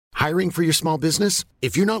Hiring for your small business?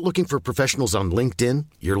 If you're not looking for professionals on LinkedIn,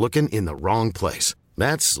 you're looking in the wrong place.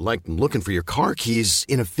 That's like looking for your car keys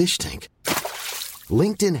in a fish tank.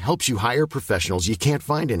 LinkedIn helps you hire professionals you can't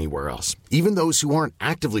find anywhere else, even those who aren't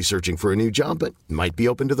actively searching for a new job but might be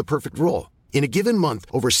open to the perfect role. In a given month,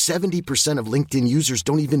 over 70% of LinkedIn users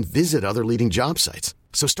don't even visit other leading job sites.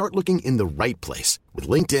 So start looking in the right place. With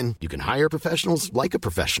LinkedIn, you can hire professionals like a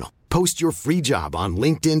professional. Post your free job on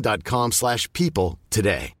linkedin.com/people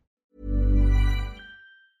today.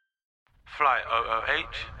 Flight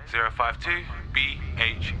OOH052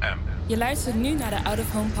 BHM. Je luistert nu naar de Out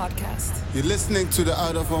of Home podcast. You're listening to the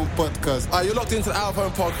Out of Home podcast. You're locked into the Out of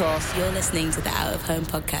Home podcast. You're listening to the Out of Home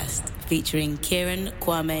podcast, featuring Kieran,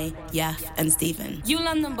 Kwame, Yaf, and Stephen. You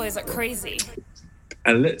London boys are crazy.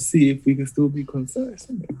 And let's see if we can still be concise.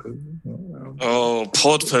 Oh,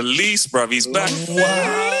 pod police, bruv. He's back.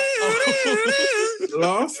 Wow.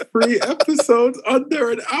 Last 3 episodes under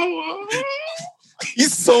an hour.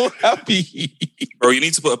 He's so happy. Bro, you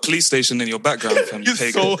need to put a police station in your background. Fam.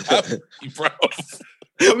 He's so happy, bro.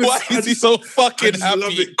 Why is he so fucking happy? I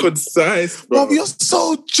love it concise, bro. You're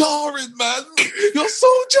so jarring, man. You're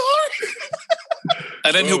so jarring.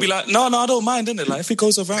 And then he'll be like, no, I don't mind, innit? Like, if it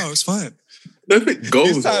goes around, it's fine. If it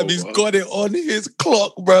goes this time, he's got it on his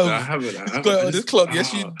clock, bro. No, I haven't. He's got it on his clock.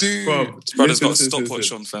 Yes, you do. Bro, His brother's got a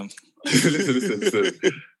stopwatch on, fam.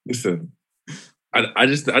 Listen. I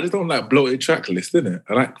just don't like bloated track list, innit?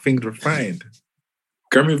 I like things refined.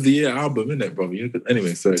 Grammy of the Year album, innit, bro?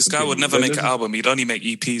 Anyway, so this guy would never make an album. He'd only make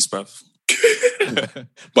EPs, bruv.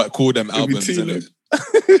 But call them albums, innit?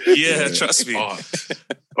 Yeah, trust me. Art.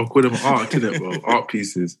 I'll call them art, innit, bro? Art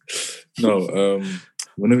pieces. No,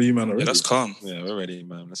 whenever you man are ready. Yeah, that's calm. Yeah, we're ready,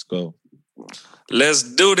 man. Let's go. Let's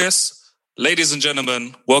do this. Ladies and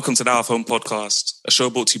gentlemen, welcome to the Out of Home podcast, a show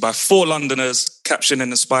brought to you by 4 Londoners, capturing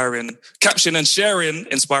and sharing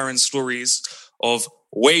inspiring stories of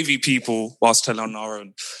wavy people whilst telling our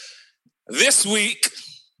own. This week,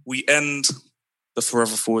 we end the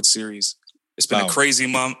Forever Forward series. It's been a crazy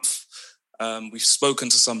month. We've spoken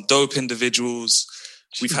to some dope individuals.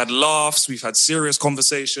 We've had laughs. We've had serious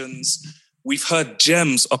conversations. We've heard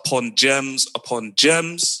gems upon gems upon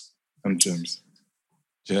gems. And gems.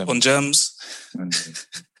 On gems. And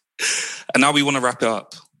now we want to wrap it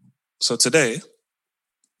up. So today,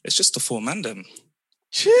 it's just the 4 man them.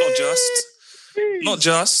 Not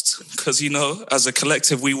just, because, you know, as a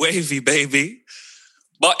collective, we wavy, baby.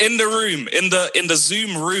 But in the room, in the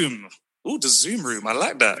Zoom room. Ooh, the Zoom room. I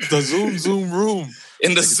like that. The Zoom room.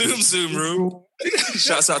 In the Zoom room.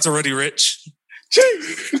 Shouts out to Roddy Rich.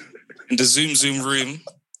 In the Zoom room.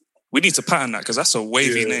 We need to pattern that because that's a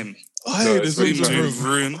wavy name. Oh, the Zoom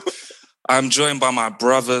room. I'm joined by my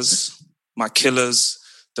brothers, my killers,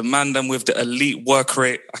 the man them with the elite work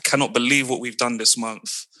rate. I cannot believe what we've done this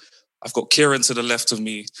month. I've got Kieran to the left of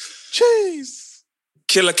me. Jeez.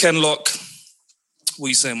 Killer Kenlock. What are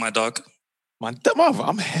you saying, my dog? Man,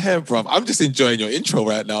 I'm here, bro. I'm just enjoying your intro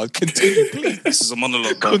right now. Continue, please. This is a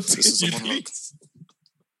monologue, bro. This is a monologue. Please.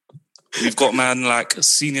 We've got man like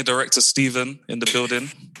Senior Director Stephen in the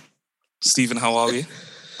building. Stephen, how are we?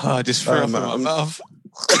 I just threw up in my mouth.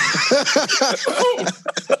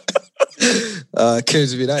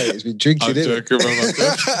 Kieran's been out. He's been drinking. I'm joking,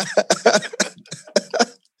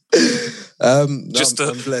 I'm Just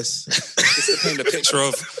blessed. to paint a picture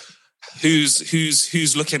of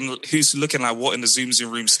who's looking like what in the Zoom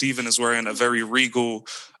room. Stephen is wearing a very regal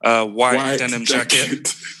white denim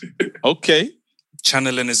jacket. Okay.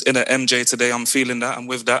 Channeling his inner MJ today. I'm feeling that. I'm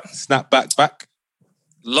with that. Snap back.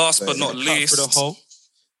 Last but not least. For the whole.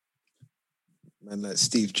 Man, like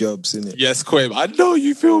Steve Jobs, innit? Yes, Quim. I know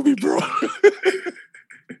you feel me, bro.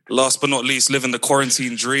 Last but not least, living the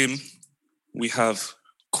quarantine dream. We have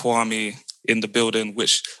Kwame in the building,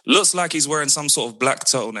 which looks like he's wearing some sort of black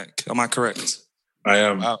turtleneck. Am I correct? I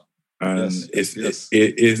am. Wow. And it's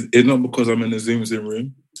not because I'm in the Zoom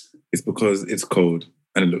room. It's because it's cold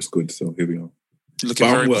and it looks good. So here we are. Looking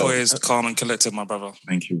very poised, calm and collected, my brother.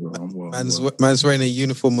 Thank you, bro. I'm well. Man's wearing a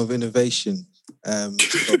uniform of innovation. Hey,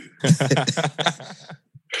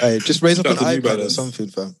 just raise up an iPad or something,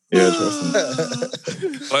 fam. Yeah, trust me.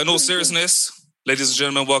 But in all seriousness, ladies and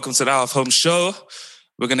gentlemen, welcome to the Out of Home show.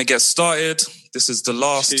 We're going to get started. This is the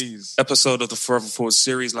last episode of the Forever Forward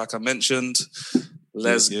series, like I mentioned.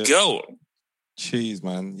 Let's go. Jeez,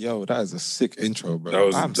 man. Yo, that is a sick intro,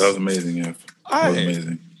 bro. That was amazing, yeah. That was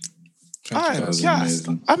amazing.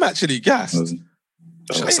 I'm actually gassed.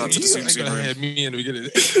 Shouts out to the Zoom room. Me and we get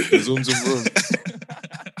it. The Zoom room.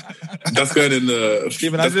 That's going in the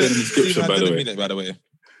description, by the way.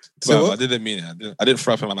 So I didn't mean it. I didn't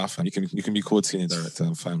throw up in my mouth. You can be called senior director.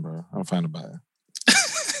 I'm fine, bro. I'm fine about it.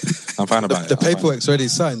 I'm fine about The paperwork's already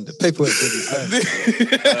signed.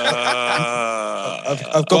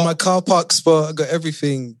 I've got my car park spot. I've got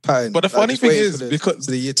everything patterned. But the funny thing is, because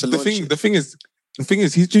the year to the launch thing, it. the thing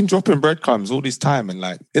is, he's been dropping breadcrumbs all this time, and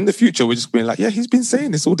like in the future, we're just being like, yeah, he's been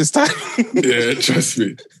saying this all this time. Yeah, trust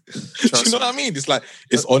me. You know what I mean? It's like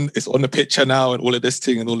it's on the picture now, and all of this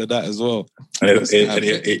thing and all of that as well. And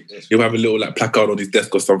he'll have a little like placard on his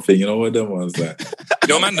desk or something. You know what them ones like.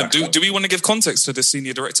 Yo, Mandem, do we want to give context to the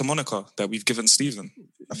senior director moniker that we've given Stephen?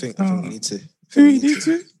 I think we need to. Do we need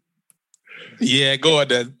to? Yeah, go on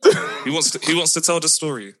then. Who wants to tell the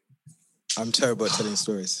story? I'm terrible at telling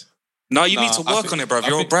stories. No, you need to work on it, bro.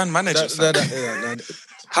 You're a brand manager.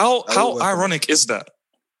 How ironic is that?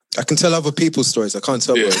 I can tell other people's stories. I can't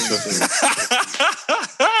tell my own stories.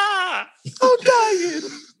 I'm dying.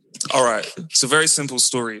 All right. It's a very simple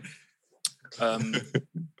story.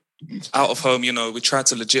 Out of home, we try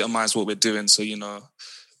to legitimize what we're doing. So,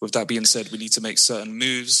 with that being said, we need to make certain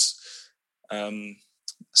moves,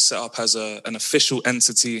 set up as an official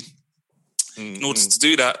entity. In order to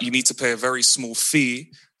do that, you need to pay a very small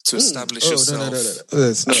fee to establish yourself. No.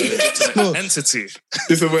 It's not. An entity.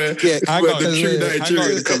 This is where the true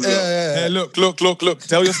Nigerian comes out. Hey, look.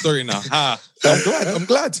 Tell your story now. I'm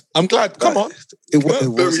glad. Come on. It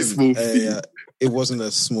wasn't it wasn't a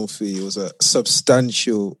small fee. It was a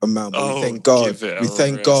substantial amount. But we thank God. We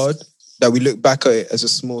thank God that we look back at it as a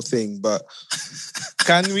small thing. But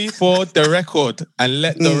can we, for the record, and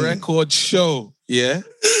let the record show, that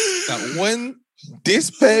when this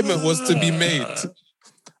payment was to be made,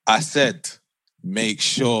 I said, make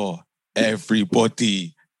sure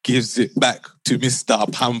everybody gives it back to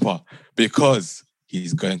Mr. Pamper because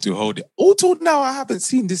he's going to hold it. Until now, I haven't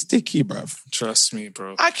seen this ticky, bruv. Trust me,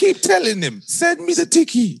 bro. I keep telling him, send me the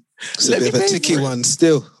ticky. It's a bit of a ticky one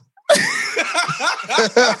still. And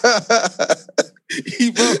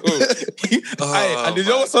you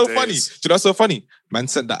know what's so funny? Do you know what's so funny? Man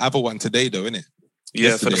sent the other one today, though, innit?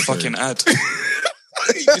 Yeah, for the fucking ad.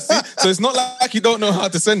 You see? So it's not like you don't know how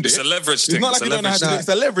to send it. It's a leverage thing. It's not like you don't know how to do it. It's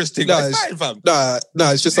a leverage thing. No,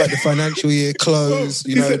 it's just like the financial year close.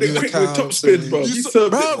 New accounts. Top spin, bro. You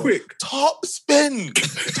served it quick. Top spin.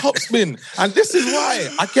 And this is why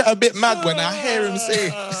I get a bit mad when I hear him say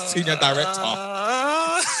senior director.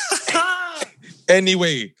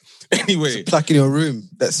 Anyway. There's a plaque in your room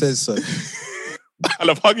that says so.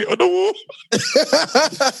 And I've hung it on the wall.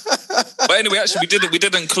 But anyway, actually, we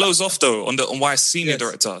didn't close off though on why senior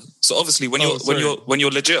director. So obviously, when you're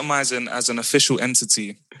legitimizing as an official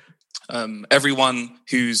entity, everyone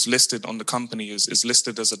who's listed on the company is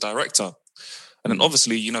listed as a director. And then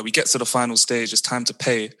obviously, we get to the final stage. It's time to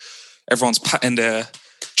pay. Everyone's patting their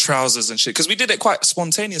trousers and shit because we did it quite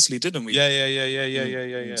spontaneously, didn't we?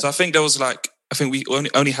 Yeah. So I think there was we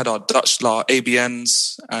only had our Dutch law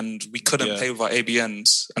ABNs and we couldn't pay with our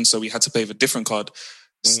ABNs. And so we had to pay with a different card.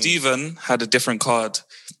 Stephen had a different card,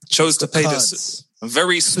 chose to pay this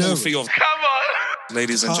very small fee of,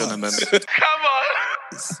 ladies and gentlemen,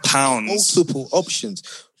 pounds. Multiple options.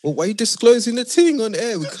 Well, why are you disclosing the thing on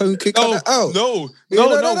air? We can't kick that out. No. They need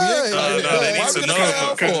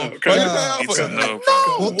to know.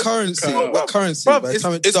 What currency? Bruv,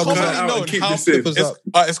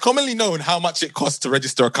 it's commonly known how much it costs to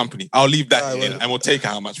register a company. I'll leave that in and we'll take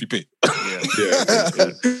how much we pay.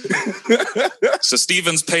 So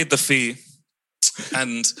Stephen's paid the fee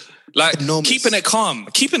and keeping it calm,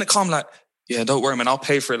 yeah, don't worry, man. I'll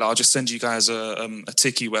pay for it. I'll just send you guys a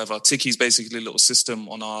Tiki, whatever. Tiki is basically a little system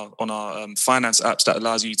on our finance apps that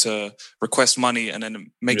allows you to request money and then it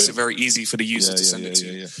makes it very easy for the user to send it to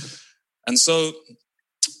you. And so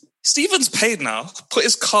Stephen's paid now, put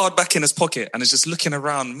his card back in his pocket and is just looking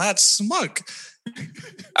around mad smug.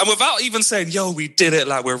 And without even saying, yo, we did it,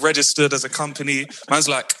 like we're registered as a company, man's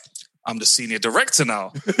like, I'm the senior director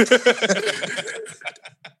now.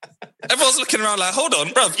 Everyone's looking around like, hold on,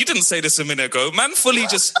 bruv, you didn't say this a minute ago. Man fully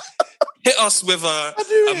just hit us with a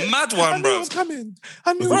mad one, bro. It was coming.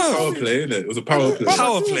 It was a power play, innit? It was a power play.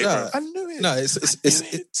 Power play, bro. I knew it. No,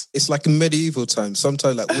 it's like in medieval times.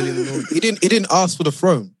 Sometimes like William, he didn't ask for the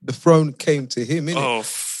throne. The throne came to him, innit? Oh,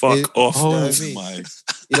 fuck off. My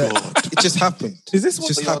God. It just happened. Is this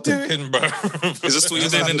what you're doing, bro? Is this what you're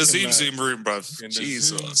doing in the Zoom room, bro?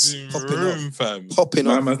 Jesus. Popping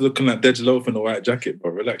up. Man's looking like Dej Loaf in a white jacket,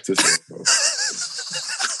 bro. Relax yourself, bro.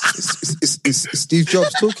 It's Steve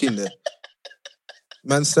Jobs talking there.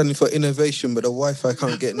 Man standing for innovation, but the Wi-Fi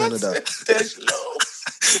can't get none of that. Dej Loaf.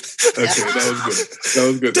 Okay, that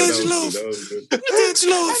was good. Dej Loaf.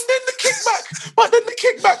 And then the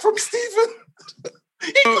kickback from Stephen.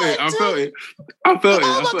 I felt it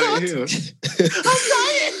here. I'm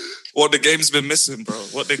dying. What the game's been missing, bro.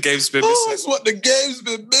 What the game's been missing. Oh, it's what the game's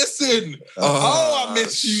been missing. I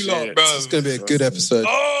miss you lot, bro. It's going to be a good episode.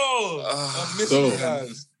 I miss you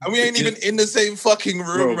guys. And we ain't even in the same fucking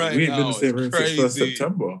room right now. We ain't been in the same room since 1st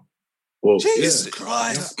September. Well, Jesus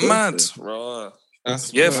Christ. Mad. Bro.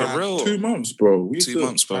 For real. 2 months, bro. 2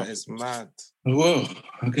 months, bro. That is mad. Well,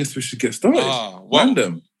 I guess we should get started.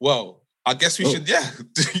 Random. Well, I guess we should,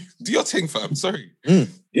 do your thing, fam. Sorry.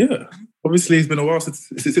 Yeah. Obviously, it's been a while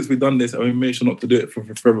since we've done this, and we made sure not to do it for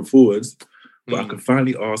forever forwards. But I can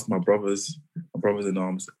finally ask my brothers in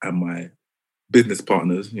arms, and my business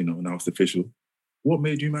partners, now it's official, what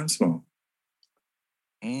made you man smile?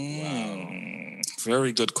 Wow.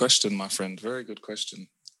 Very good question, my friend. Very good question.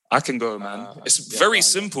 I can go, man. It's very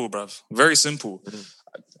simple, bruv. Very simple.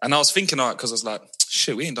 And I was thinking about it because I was like,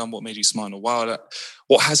 shit, we ain't done what made you smile in a while.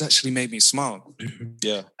 What has actually made me smile?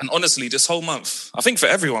 Yeah. And honestly, this whole month, I think for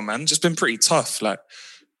everyone, man, just been pretty tough, like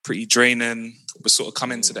pretty draining. We're sort of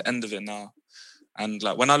coming to the end of it now. And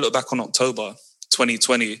like when I look back on October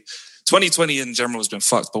 2020 in general has been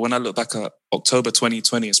fucked. But when I look back at October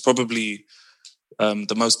 2020, it's probably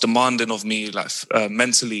the most demanding of me, like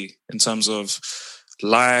mentally, in terms of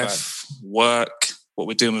life, work, what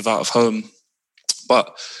we're doing with Out of Home.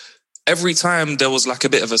 But every time there was like a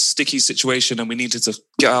bit of a sticky situation and we needed to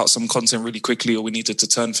get out some content really quickly, or we needed to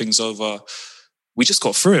turn things over, we just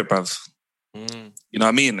got through it, bruv. You know what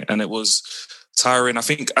I mean? And it was tiring. I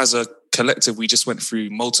think as a collective, we just went through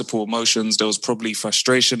multiple emotions. There was probably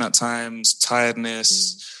frustration at times,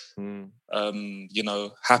 tiredness,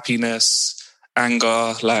 happiness,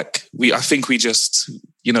 anger. I think we just,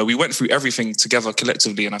 we went through everything together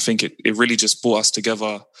collectively. And I think it really just brought us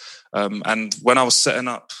together. And when I was setting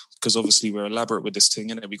up, because obviously we're elaborate with this thing,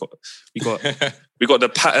 innit? We got the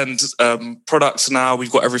patent products now.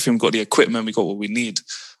 We've got everything. We've got the equipment. We got what we need.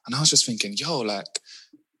 And I was just thinking,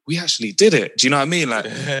 we actually did it. Do you know what I mean?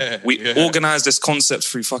 We organized this concept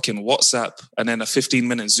through fucking WhatsApp, and then a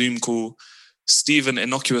 15-minute Zoom call. Stephen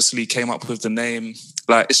innocuously came up with the name.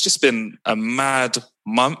 It's just been a mad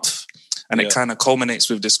month, and it kind of culminates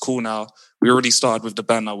with this call now. We already started with the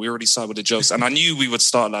banner. We already started with the jokes. And I knew we would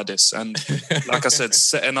start like this. And like I said,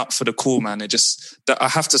 setting up for the call, man, I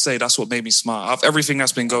have to say that's what made me smile. Everything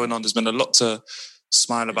that's been going on, there's been a lot to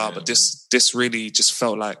smile about, but this really just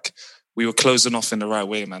felt like we were closing off in the right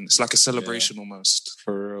way, man. It's like a celebration almost.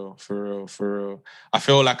 For real. I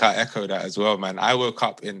feel like I echo that as well, man. I woke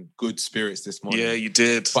up in good spirits this morning. Yeah, you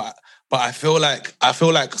did. But I feel like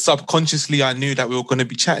subconsciously I knew that we were going to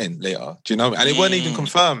be chatting later. Do you know? And it wasn't even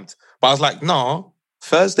confirmed. But I was like, no,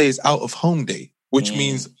 Thursday is Out of Home day, which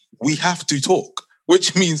means we have to talk,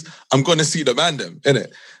 which means I'm going to see the mandem,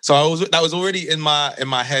 innit? So that was already in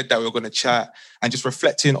my head that we were going to chat, and just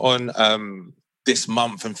reflecting on this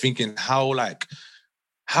month and thinking how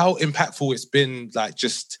impactful it's been,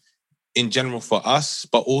 just in general for us,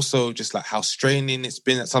 but also just how straining it's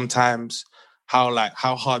been at sometimes, how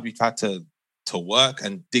hard we've had to work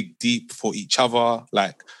and dig deep for each other.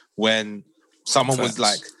 When someone was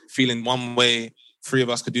feeling one way, 3 of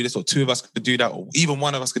us could do this, or 2 of us could do that, or even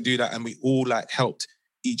 1 of us could do that, and we all helped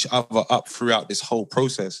each other up throughout this whole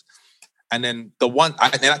process. And then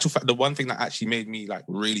in actual fact, the one thing that actually made me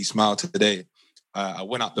really smile today, I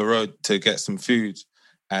went up the road to get some food,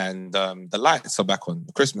 and the lights are back on,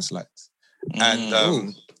 the Christmas lights,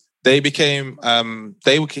 and they became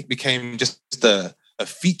just a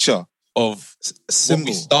feature of when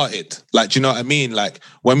we started. Do you know what I mean?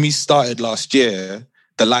 When we started last year,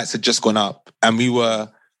 the lights had just gone up, and we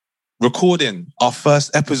were recording our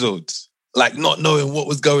first episodes, not knowing what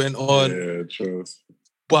was going on. Yeah, true.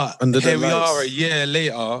 But here we are a year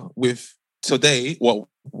later with today,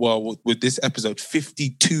 with this episode,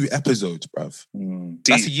 52 episodes, bruv.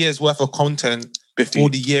 That's a year's worth of content before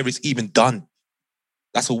the year is even done.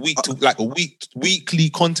 That's a week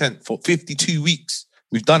weekly content for 52 weeks.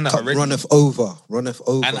 We've done that already. Runneth over.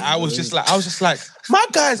 And I was just like, my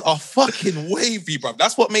guys are fucking wavy, bro.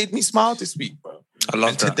 That's what made me smile this week, bro. I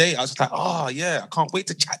love that. Today, I was just like, I can't wait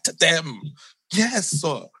to chat to them. Yes,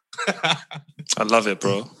 sir. I love it,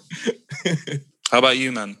 bro. How about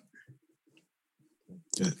you, man?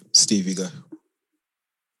 Yeah, Steve, you go.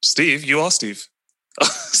 Steve? You are Steve.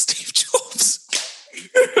 Steve Jobs.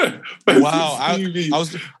 Wow, I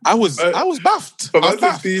was baffed. But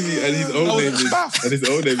I Stevie, and his own name is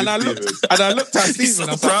Steven. And I looked at Steven. He's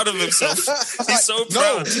so proud of himself. He's so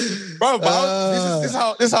proud, bro. But this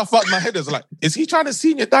is how fucked my head is. Is he trying to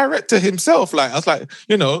senior director himself? I was like,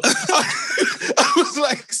 I was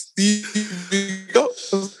like, Steve.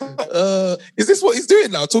 Is this what he's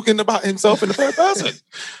doing now? Talking about himself in the third person?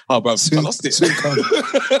 Oh, bro, I lost it. He's mad.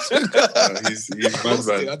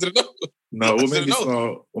 I don't know. No,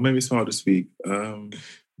 what made me smile this week? Trying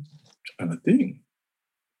to think.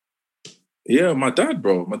 Yeah, my dad,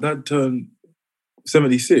 bro. My dad turned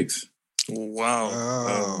 76.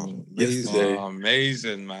 Wow. Yesterday. Oh,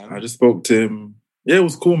 amazing, man. I just spoke to him. Yeah, it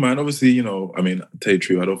was cool, man. Obviously, you know, I mean, to tell you the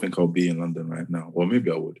truth, I don't think I'll be in London right now. Or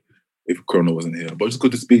maybe I would if Corona wasn't here. But it's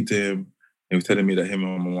good to speak to him. He was telling me that him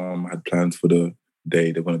and my mom had plans for the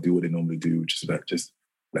day. They're going to do what they normally do, which is like just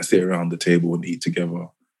sit around the table and eat together.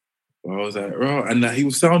 But I was like, bro, and he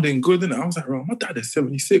was sounding good, and I was like, bro, my dad is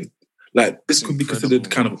 76. Like, this could be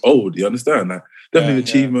considered kind of old, you understand? Like, definitely an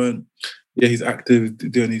achievement. Yeah, he's active,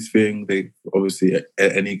 doing his thing. They obviously,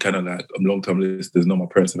 any kind of like long-term listeners know my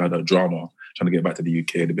parents have had a drama trying to get back to the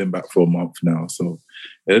UK. They've been back for a month now. So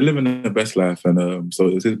they're living their best life. And so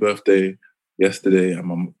it was his birthday yesterday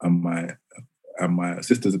and my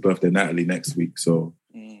sister's birthday, Natalie, next week. So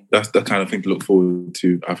that's the kind of thing to look forward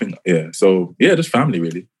to. I think, So, just family,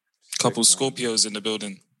 really. Couple Scorpios in the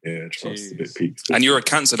building. Yeah, trust a bit peaks. And you're a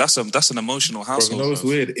Cancer. That's an emotional household. Bro, you know what's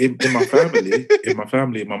weird? In my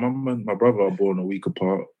family, my mum and my brother are born a week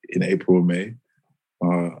apart in April and May.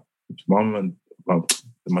 My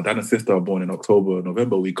dad and sister are born in October,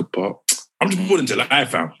 November, a week apart. I'm just born in July,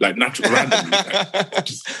 fam. Like natural, randomly.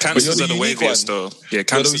 Cancers are the waviest, though. Yeah,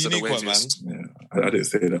 cancers are the waviest. Yeah, I didn't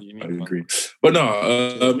say that. I agree. But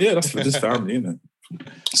no, that's for this family, isn't it?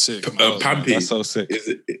 Sick. Pampy, that's so sick.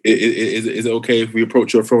 Is it okay if we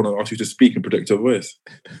approach your phone and ask you to speak and predict your voice?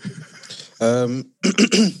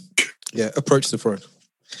 Approach the phone.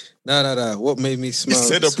 No. What made me smile? You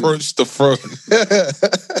said approach the phone.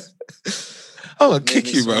 I'm gonna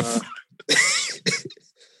kick you, bro.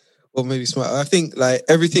 What made me smile? I think like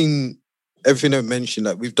everything I mentioned,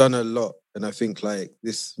 like we've done a lot, and I think like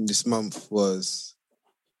this month was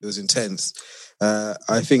intense.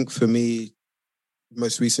 I think for me,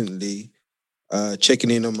 most recently,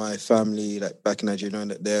 checking in on my family, like back in Nigeria, knowing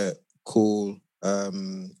that they're cool,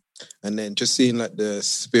 and then just seeing like the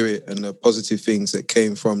spirit and the positive things that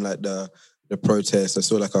came from like the protest. I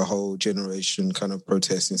saw like a whole generation kind of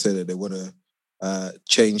protesting, say that they want to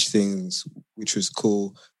change things, which was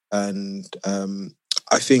cool. And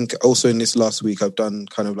I think also in this last week, I've done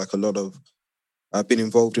kind of like I've been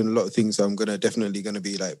involved in a lot of things that I'm definitely gonna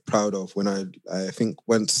be like proud of. When I think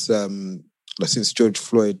once since George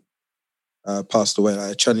Floyd passed away,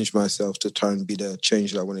 I challenged myself to try and be the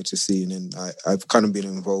change that I wanted to see. And then I've kind of been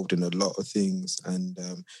involved in a lot of things and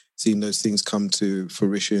seeing those things come to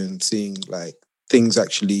fruition, seeing like things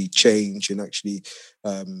actually change and actually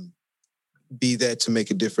be there to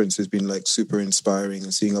make a difference has been like super inspiring,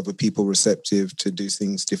 and seeing other people receptive to do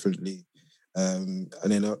things differently. And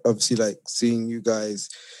then obviously like seeing you guys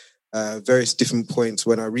various different points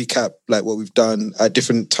when I recap like what we've done at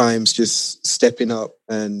different times, just stepping up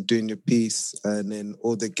and doing your piece, and then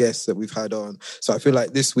all the guests that we've had on. So I feel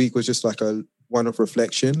like this week was just like a one of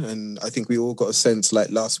reflection, and I think we all got a sense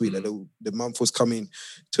like last week that the month was coming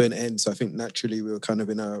to an end. So I think naturally we were kind of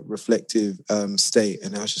in a reflective state,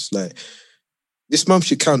 and I was just like, this month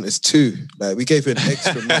should count as 2. Like we gave it an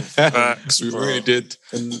extra month. We really did.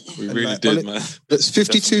 We really did, man. That's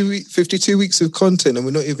 52 weeks of content, and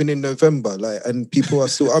we're not even in November. Like, and people are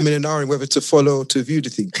still umming and ahhing whether to follow or to view the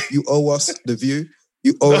thing. You owe us the view.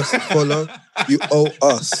 You owe us to follow. You owe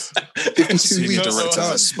us. 52 weeks.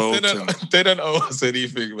 They don't owe us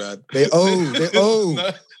anything, man. They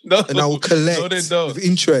owe. No, and I will collect with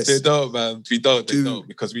interest. They don't, man. We don't. They don't,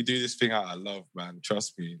 because we do this thing out of love, man.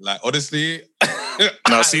 Trust me. Like, honestly.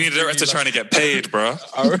 No, senior director trying to get paid, bro.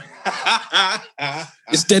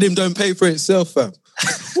 It's denim don't pay for itself, fam.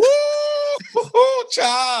 Woo,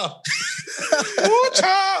 child. Woo,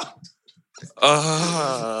 child.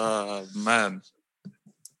 Man.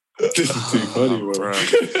 This is too funny, bro. I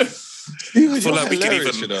feel like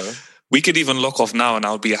we could even lock off now and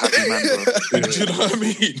I would be a happy man, bro. Do you know what I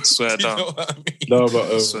mean? Swear down. No,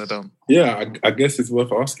 but swear down. Yeah, I guess it's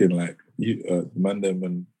worth asking, like, you, Mandem,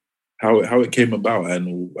 and how it came about,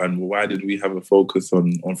 and why did we have a focus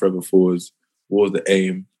on Forever Forwards? What was the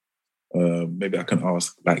aim? Maybe I can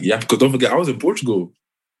ask, like, because don't forget, I was in Portugal.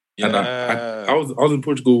 Yeah. And I was in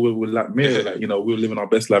Portugal with like Mira, like, you know, we were living our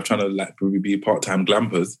best life, trying to like be part-time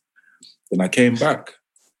glampers. Then I came back,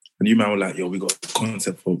 and you man were like, yo, we got a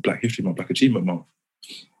concept for Black History Month, Black Achievement Month.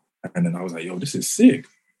 And then I was like, yo, this is sick.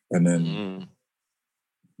 And then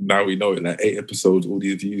now we know it, like 8 episodes, all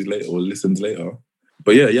these views later or listens later.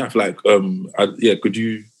 But yeah, like, could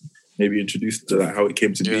you maybe introduce to like how it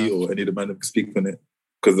came to be, or any of the man that could speak on it?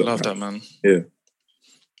 Love that, man. Yeah.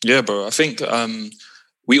 Yeah, bro. I think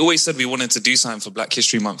we always said we wanted to do something for Black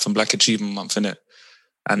History Month and Black Achievement Month, innit?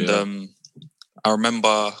 And I remember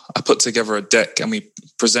I put together a deck and we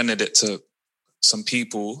presented it to some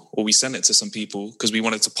people, or we sent it to some people because we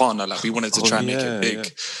wanted to partner, like we wanted to try and make it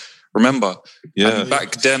big. Remember? And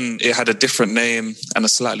back then it had a different name and a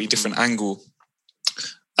slightly different angle.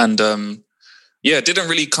 And it didn't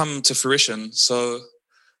really come to fruition. So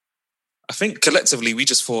I think collectively we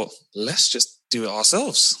just thought, let's just do it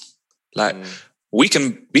ourselves. Like we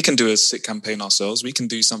can do a sick campaign ourselves. We can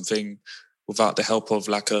do something without the help of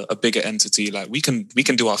like a bigger entity. Like we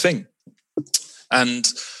can do our thing. And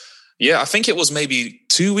I think it was maybe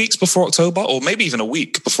 2 weeks before October, or maybe even a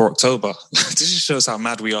week before October. This just shows how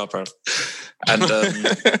mad we are, bro. And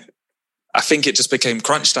I think it just became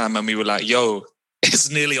crunch time, and we were like, yo, it's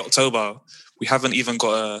nearly October. We haven't even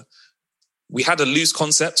got we had a loose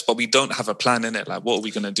concept, but we don't have a plan in it. Like, what are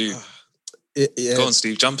we going to do? Go on,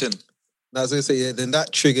 Steve, jump in. I was going to say, then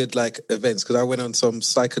that triggered like events, because I went on some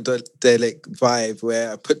psychedelic vibe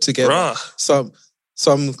where I put together some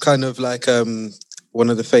kind of like one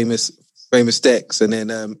of the famous decks, and then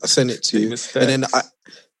I sent it to you, and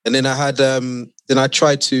then I had then I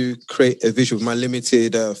tried to create a visual with my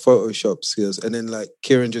limited Photoshop skills, and then like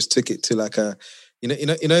Kieran just took it to like a you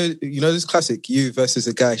know this classic, you versus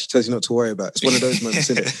a guy she tells you not to worry about. It's one of those moments,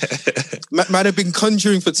 isn't it? Man had been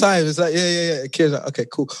conjuring for time. It's like, yeah. Kieran's like, okay,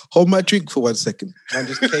 cool. Hold my drink for 1 second. Man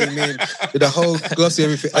just came in with a whole glossy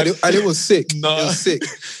everything. And it was sick. It was sick.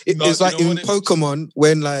 It was like in Pokemon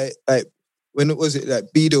when like when it was like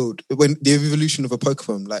Beedle, when the evolution of a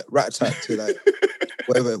Pokemon, like Rattata to like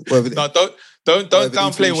whatever. No, don't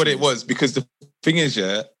downplay what it was, because the thing is,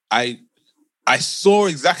 I saw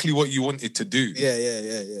exactly what you wanted to do.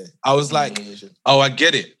 Yeah. I was like, I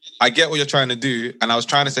get it. I get what you're trying to do. And I was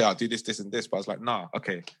trying to say, I'll do this, and this. But I was like, nah,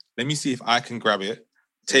 okay. Let me see if I can grab it,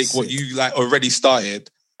 take what you like already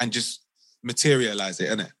started, and just materialize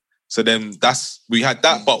it, innit? So then we had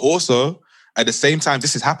that. But also, at the same time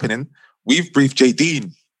this is happening, we've briefed Jay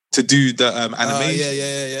Dean to do the animation.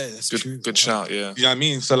 Yeah. That's true. Good shout, yeah. You know what I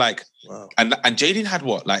mean? So like, and Jay Dean had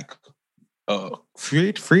what, like,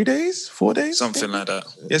 3 days, 4 days, something like that.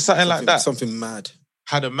 Yeah, something like that. Something mad.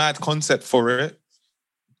 Had a mad concept for it.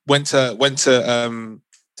 Went to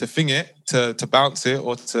thing it, to bounce it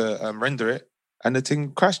or to render it, and the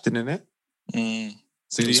thing crashed in it.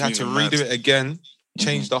 So you had to redo it again,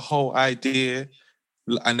 change the whole idea,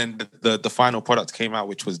 and then the final product came out,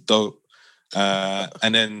 which was dope.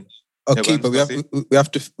 And then. Okay, but we have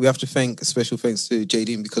to thank special thanks to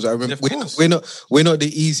Jadine, because I remember we're not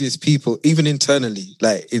the easiest people, even internally,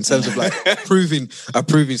 like in terms of like approving.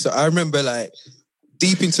 So I remember like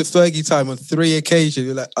deep into Fergie time on 3 occasions,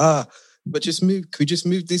 you're like, but just move. Could we just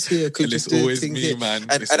move this here? Could it's always me, here? Man.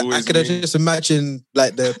 And I could just imagine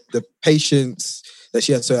like the patience that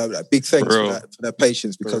she had. So like, big thanks for that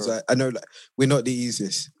patience, because I know like we're not the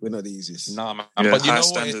easiest. Nah, man. Yeah, but you high know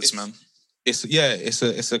standards, what? man. It's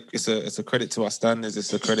a credit to our standards.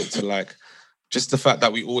 It's a credit to like just the fact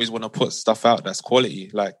that we always want to put stuff out that's quality.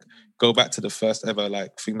 Like, go back to the first ever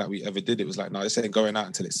like thing that we ever did. It was like, no, this ain't going out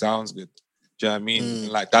until it sounds good. Do you know what I mean?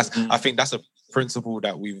 Like I think that's a principle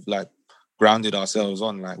that we've like grounded ourselves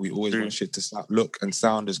on. Like, we always want shit to look and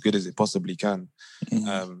sound as good as it possibly can.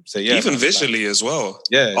 So yeah, even visually as well.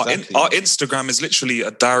 Yeah, exactly. Our Instagram is literally a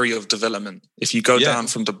diary of development. If you go down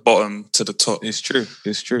from the bottom to the top, it's true.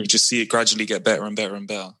 You just see it gradually get better and better and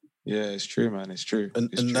better. Yeah, it's true, man. It's true.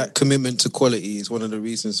 And that commitment to quality is one of the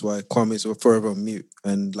reasons why Kwame is forever on mute.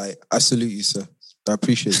 And like, I salute you, sir. I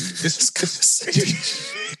appreciate you.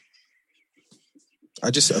 I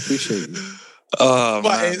just appreciate you. Oh,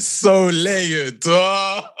 but man, it's so layered.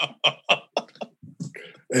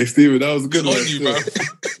 Hey, Steven, that was a good on one. You, bro.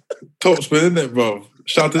 Touchman, isn't it, bro?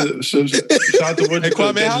 Shout out to what you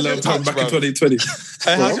call it back in 2020.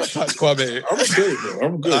 Hey, how's your touch, Kwame? I'm straight, bro.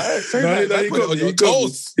 I'm good.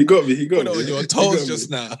 He got me. He got me on your toes just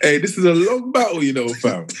now. Hey, this is a long battle, you know,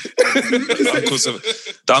 fam.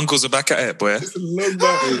 The uncles are back at it, boy. It's a long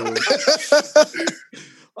battle.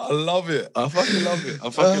 I love it. I fucking love it.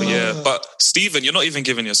 Yeah, but Stephen, you're not even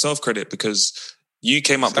giving yourself credit, because you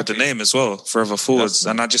came up with the name as well, Forever Forwards.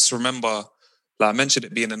 And I just remember, like I mentioned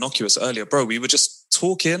it being innocuous earlier, bro, we were just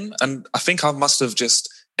talking, and I think I must have just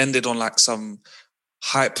ended on like some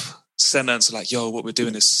hype sentence, like, yo, what we're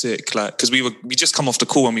doing is sick. Like, because we just come off the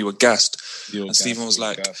call and we were gassed. And Stephen was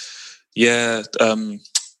like, yeah,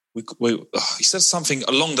 he said something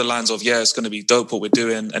along the lines of, yeah, it's going to be dope what we're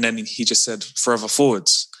doing. And then he just said Forever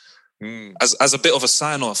Forwards as a bit of a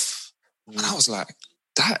sign off. And I was like,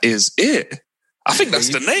 that is it. I think that's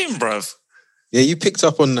the name, bruv. Yeah, you picked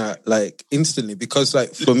up on that like instantly, because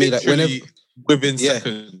like for me, like within Yeah.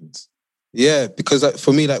 seconds. Yeah, because like,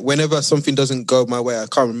 for me, like whenever something doesn't go my way, I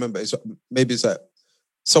can't remember. Maybe it's like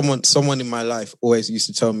someone in my life always used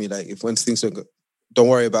to tell me like, if when things don't go, don't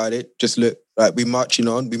worry about it. Just look, like we marching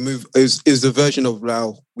on, we move. It was the version of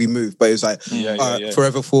now we move, but it's like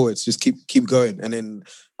forever forwards. Just keep going. And then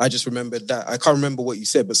I just remembered that. I can't remember what you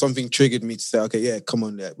said, but something triggered me to say, okay, yeah, come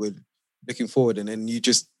on, we're looking forward. And then you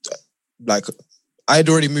just like, I'd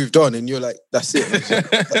already moved on, and you're like, that's it.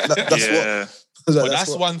 That's what. Well,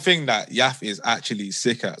 that's one thing that Yaf is actually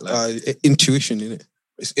sick at. Like intuition, innit?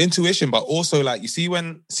 It's intuition, but also like you see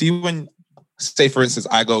when, say for instance,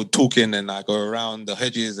 I go talking and I go around the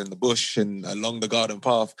hedges and the bush and along the garden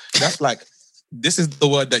path. That's like, this is the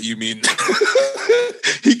word that you mean.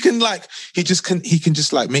 he can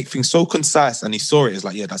just like make things so concise, and he saw it. It's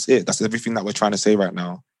like, yeah, that's it. That's everything that we're trying to say right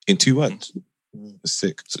now in 2 words. It's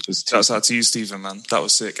sick. Shouts out to you, Stephen, man. That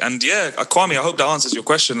was sick. And yeah, Kwame, I hope that answers your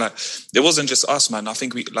question. Like, it wasn't just us, man. I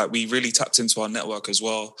think we really tapped into our network as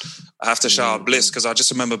well. I have to shout out Bliss, because I just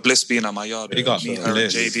remember Bliss being at my yard. Me, her, and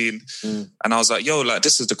Jadine. And I was like, yo, like,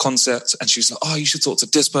 this is the concept. And she was like, oh, you should talk to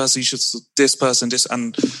this person. You should talk to this person,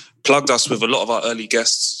 and plugged us with a lot of our early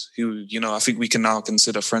guests who, you know, I think we can now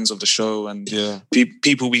consider friends of the show and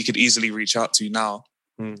people we could easily reach out to now.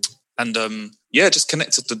 And just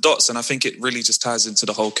connected the dots. And I think it really just ties into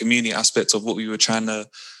the whole community aspect of what we were trying to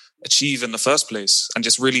achieve in the first place, and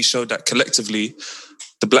just really showed that collectively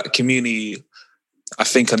the Black community, I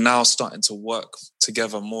think, are now starting to work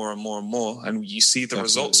together more and more and more. And you see the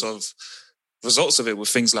results of it with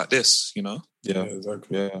things like this, you know? Yeah,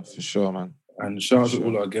 exactly. Yeah, for sure, man. And shout out to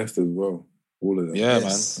all our guests as well. All of them. Yeah,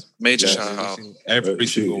 man. Major shout out. Every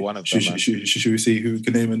single one of them, man. Should we see who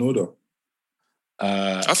can name in order?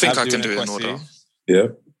 I think I can do it in order. Yeah.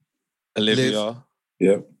 Olivia.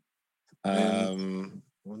 Yeah. I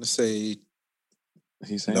want to say...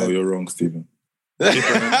 No, you're wrong, Stephen.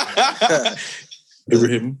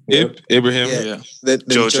 Ibrahim. Ibrahim. Yeah.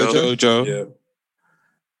 Jojo. Yeah.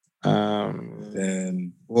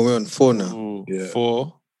 And we're on 4 now. Ooh, yeah.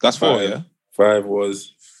 4. That's 4, yeah? 5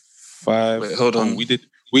 was... 5. Wait, hold on. We did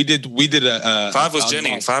a... 5 was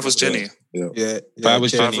Jenny. 5 was Jenny. Yeah. 5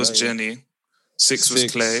 was Jenny. 5 was Jenny. 6 was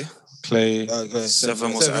Clay.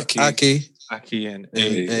 7 was Aki and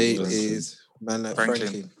 8 is man like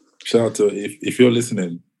Franklin. Shout out to if you're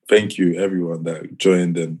listening, thank you everyone that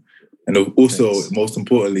joined and also most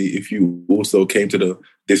importantly, if you also came to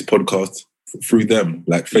this podcast through them,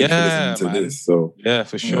 like thank you for listening to this. So yeah,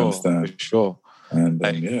 for sure, for sure. And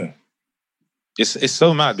like, it's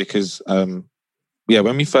so mad because when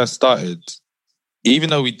we first started, even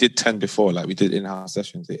though we did 10 before, like we did in-house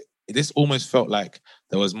sessions, this almost felt like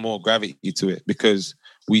there was more gravity to it because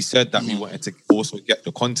we said that we wanted to also get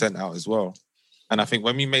the content out as well. And I think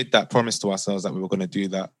when we made that promise to ourselves that we were going to do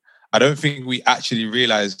that, I don't think we actually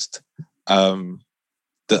realized the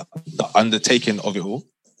undertaking of it all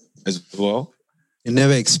as well. You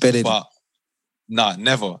never expected it. Nah,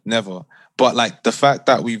 never. But like the fact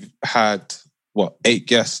that we've had, 8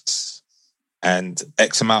 guests and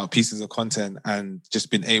X amount of pieces of content and just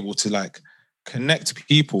been able to like connect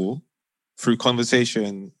people through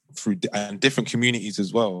conversation, and different communities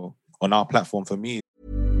as well on our platform, for me.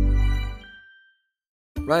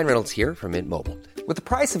 Ryan Reynolds here from Mint Mobile. With the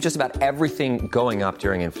price of just about everything going up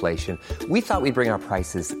during inflation, we thought we'd bring our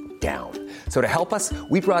prices down. So to help us,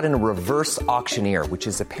 we brought in a reverse auctioneer, which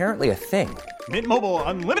is apparently a thing. Mint Mobile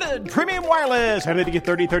Unlimited Premium Wireless. How to get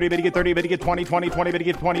 30, 30, how to get 30, how to get 20, 20, 20, how to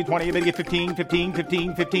get 20, 20, how to get 15, 15,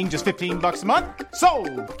 15, 15, just $15 a month?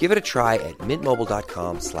 Sold! Give it a try at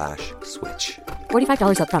mintmobile.com/switch.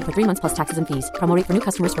 $45 up front for 3 months plus taxes and fees. Promo rate for new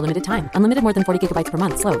customers for limited time. Unlimited more than 40 gigabytes per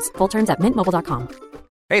month. Slows full terms at mintmobile.com.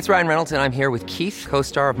 Hey, it's Ryan Reynolds, and I'm here with Keith,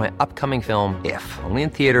 co-star of my upcoming film, If, only in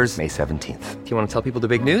theaters May 17th. Do you want to tell people the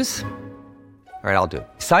big news? All right, I'll do it.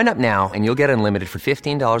 Sign up now and you'll get unlimited for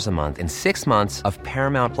 $15 a month and 6 months of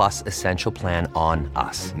Paramount Plus Essential Plan on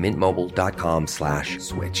us.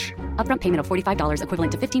 mintmobile.com/switch. Upfront payment of $45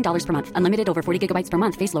 equivalent to $15 per month. Unlimited over 40 gigabytes per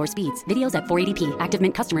month. Face lower speeds. Videos at 480p. Active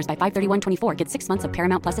Mint customers by 531.24 get 6 months of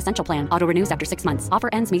Paramount Plus Essential Plan. Auto renews after 6 months. Offer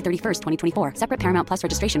ends May 31st, 2024. Separate Paramount Plus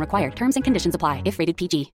registration required. Terms and conditions apply if rated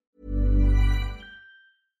PG.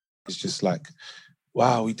 It's just like,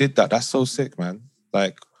 wow, we did that. That's so sick, man.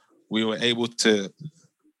 Like, we were able to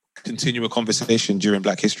continue a conversation during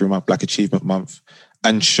Black History Month, Black Achievement Month,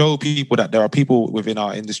 and show people that there are people within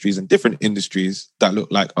our industries and different industries that look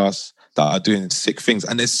like us that are doing sick things.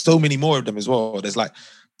 And there's so many more of them as well. There's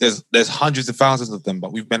hundreds of thousands of them,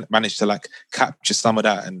 but we've managed to like capture some of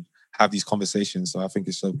that and have these conversations. So I think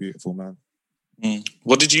it's so beautiful, man.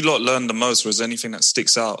 What did you lot learn the most? Was there anything that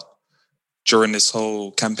sticks out during this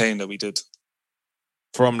whole campaign that we did?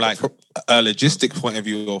 From like a logistic point of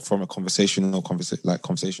view, or from a conversational point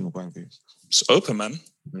of view? It's open, man.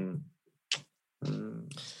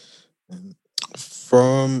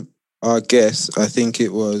 From our guests, I think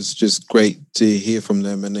it was just great to hear from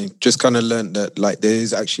them, and they just kind of learned that like there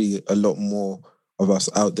is actually a lot more of us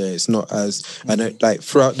out there. It's not as like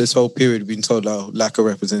throughout this whole period, we've been told lack of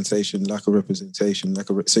representation.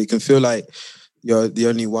 So you can feel like you're the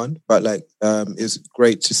only one, but like it's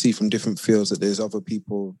great to see from different fields that there's other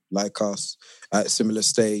people like us at a similar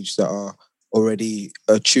stage that are already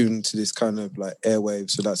attuned to this kind of like airwave.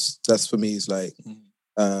 So that's for me is like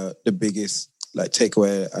the biggest like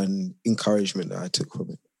takeaway and encouragement that I took from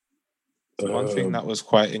it. One thing that was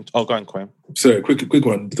quite go on, Quam. Sorry, quick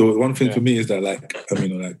one. The one thing for me is that like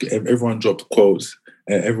everyone dropped quotes.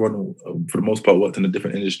 Everyone for the most part worked in a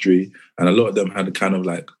different industry, and a lot of them had a kind of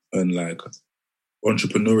like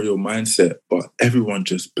entrepreneurial mindset, but everyone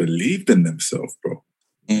just believed in themselves, bro.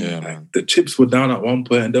 Yeah, like, the chips were down at one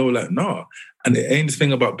point and they were like, nah. And it ain't this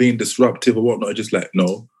thing about being disruptive or whatnot. It's just like,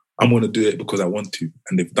 no, I'm going to do it because I want to.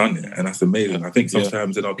 And they've done it. And that's amazing. I think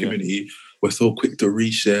sometimes in our community, we're so quick to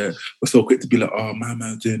reshare. We're so quick to be like, oh, my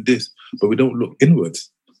man's doing this. But we don't look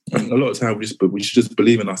inwards. And a lot of time we should just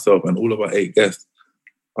believe in ourselves. And all of our 8 guests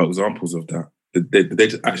are examples of that. They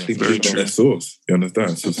just actually believe in their source. You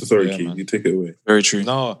understand? So sorry, Keith, you take it away. Very true.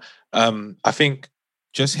 No, I think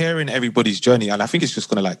just hearing everybody's journey, and I think it's just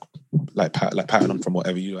gonna like pattern on from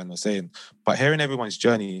whatever you are saying, but hearing everyone's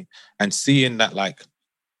journey and seeing that like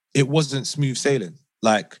it wasn't smooth sailing.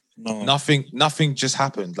 Like nothing just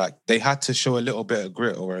happened. Like they had to show a little bit of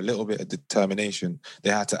grit or a little bit of determination. They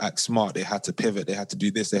had to act smart. They had to pivot. They had to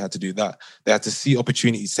do this. They had to do that. They had to see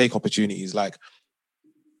opportunities, take opportunities. Like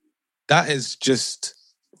that is just,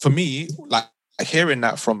 for me, like hearing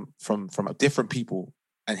that from different people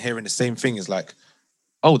and hearing the same thing is like,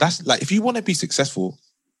 oh, that's like, if you want to be successful,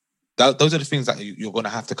 those are the things that you're going to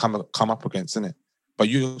have to come up against, isn't it? But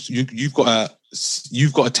you've got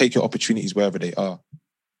to take your opportunities wherever they are.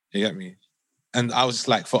 You get me? And I was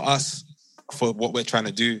like, for us, for what we're trying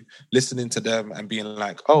to do, listening to them and being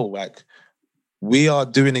like, oh, like we are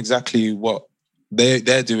doing exactly what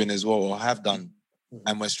they're doing as well or have done.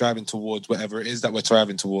 And we're striving towards whatever it is that we're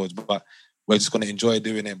striving towards, but we're just going to enjoy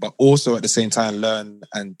doing it, but also at the same time learn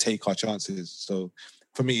and take our chances. So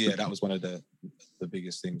for me, that was one of the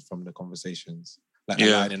biggest things from the conversations, like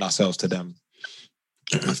aligning ourselves to them.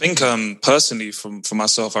 I think personally, for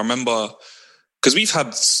myself, I remember, because we've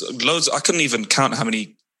had loads, I couldn't even count how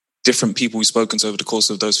many different people we've spoken to over the course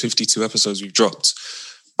of those 52 episodes we've dropped.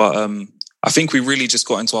 But I think we really just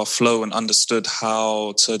got into our flow and understood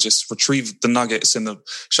how to just retrieve the nuggets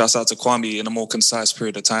shouts out to Kwame, in a more concise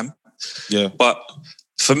period of time. Yeah. But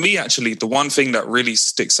for me, actually, the one thing that really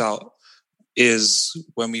sticks out is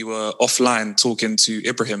when we were offline talking to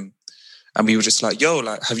Ibrahim and we were just like, yo,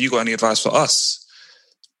 like, have you got any advice for us?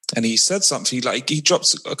 And he said something, he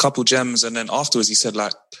dropped a couple gems, and then afterwards he said,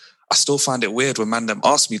 like, I still find it weird when man them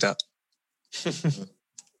ask me that.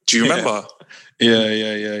 Do you remember?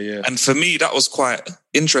 Yeah. And for me, that was quite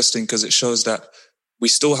interesting because it shows that we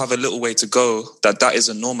still have a little way to go, that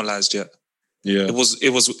isn't normalized yet. Yeah. It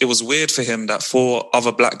was weird for him that 4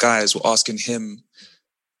 other black guys were asking him,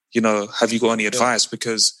 you know, have you got any advice?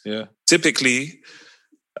 Because typically,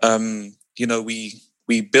 you know,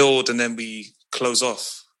 we build and then we close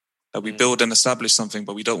off. That we build and establish something,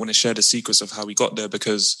 but we don't want to share the secrets of how we got there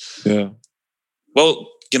because, well,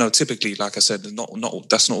 you know, typically, like I said,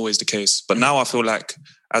 that's not always the case. But now I feel like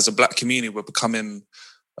as a black community, we're becoming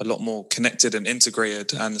a lot more connected and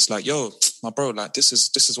integrated. And it's like, yo, my bro, like this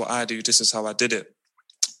is what I do. This is how I did it.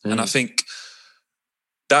 And I think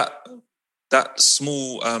that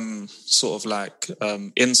small sort of like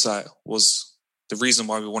insight was the reason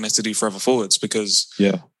why we wanted to do Forever Forwards, because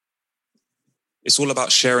it's all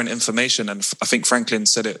about sharing information. And I think Franklin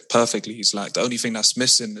said it perfectly. He's like, the only thing that's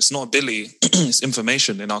missing, it's not Billy, it's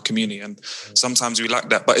information in our community. And sometimes we lack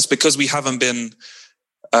that. But it's because we haven't been,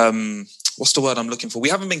 what's the word I'm looking for? We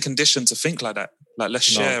haven't been conditioned to think like that. Like, let's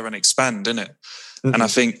share and expand, innit? Mm-hmm. And I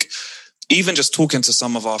think even just talking to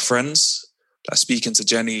some of our friends, like speaking to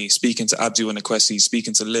Jenny, speaking to Abdu and Akwesi,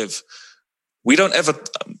 speaking to Liv, we don't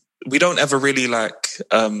ever really like...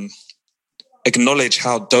 acknowledge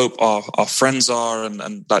how dope our friends are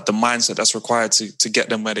and like the mindset that's required to get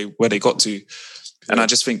them where they got to. And I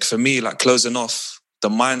just think for me, like closing off, the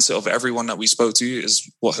mindset of everyone that we spoke to is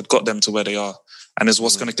what had got them to where they are and is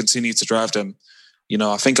what's going to continue to drive them. You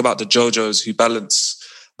know, I think about the JoJos who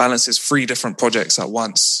balances 3 different projects at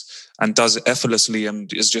once and does it effortlessly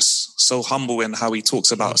and is just so humble in how he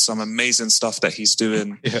talks about some amazing stuff that he's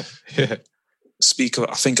doing.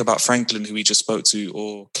 I think about Franklin, who we just spoke to,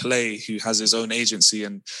 or Clay, who has his own agency.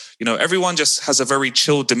 And, you know, everyone just has a very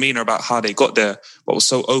chill demeanor about how they got there, but was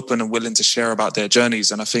so open and willing to share about their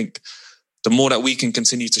journeys. And I think the more that we can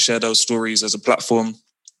continue to share those stories as a platform,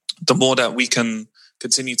 the more that we can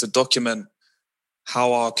continue to document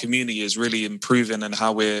how our community is really improving and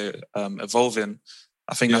how we're evolving.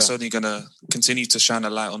 I think that's only going to continue to shine a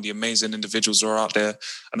light on the amazing individuals who are out there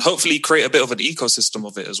and hopefully create a bit of an ecosystem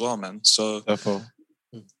of it as well, man. So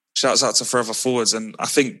shouts out to Forever Forwards. And I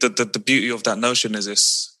think that the beauty of that notion is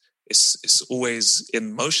it's always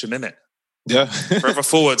in motion, innit? Yeah. Forever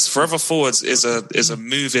Forwards is a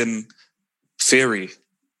moving theory.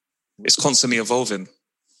 It's constantly evolving.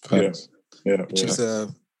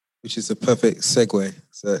 Which is a perfect segue.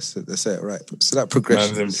 So that's it, right? So that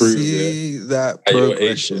progression. Man's improved, that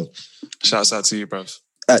progression. Shouts out to you, bruv.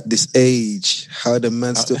 At this age, how the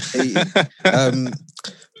man still hating.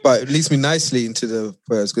 But it leads me nicely into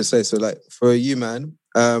what I was going to say. So, like, for you, man,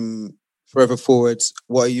 Forever Forwards,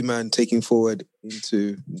 what are you, man, taking forward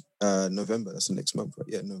into November? That's the next month, right?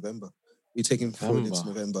 Yeah, November. You're taking forward into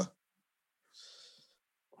November.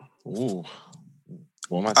 Ooh.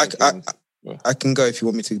 What am I thinking? I can go if you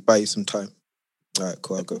want me to buy you some time. All right,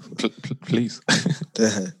 cool. I'll go for it. Please.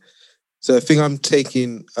 So the thing I'm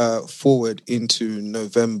taking forward into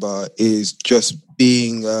November is just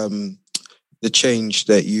being the change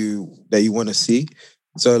that you want to see.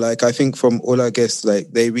 So, like, I think from all our guests,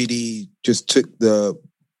 like, they really just took the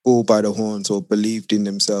bull by the horns, or believed in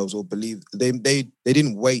themselves, or believed they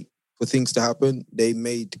didn't wait for things to happen. They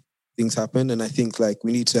made things happen, and I think, like,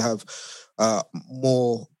 we need to have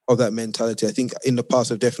more of that mentality. I think in the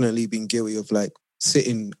past I've definitely been guilty of, like,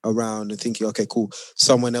 sitting around and thinking, okay, cool,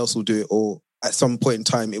 someone else will do it, or at some point in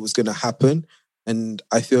time it was going to happen. And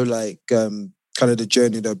I feel like kind of the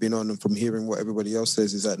journey that I've been on, and from hearing what everybody else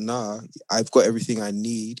says, is that I've got everything I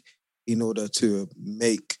need in order to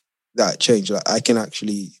make that change. Like, I can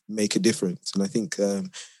actually make a difference. And I think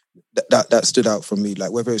that stood out from me.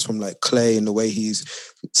 Like, whether it's from, like, Clay and the way he's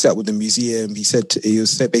sat with the museum, he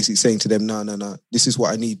was basically saying to them, no, this is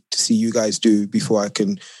what I need to see you guys do before I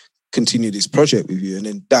can continue this project with you. And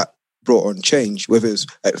then that brought on change. Whether it's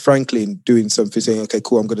like Franklin doing something, saying, okay,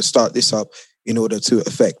 cool, I'm going to start this up in order to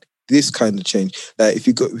affect this kind of change. Like, if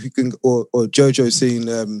you can, or Jojo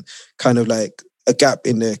seeing kind of like a gap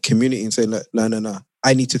in the community and saying, no,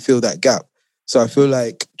 I need to fill that gap. So I feel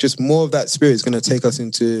like just more of that spirit is going to take us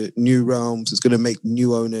into new realms. It's going to make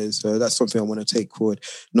new owners. So that's something I want to take forward,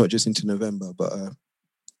 not just into November, but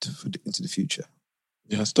into the future.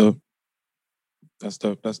 Yeah, that's dope. That's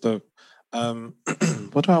dope.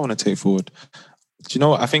 What do I want to take forward? Do you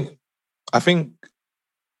know what? I think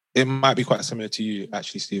it might be quite similar to you,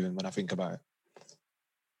 actually, Stephen, when I think about it.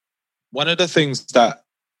 One of the things that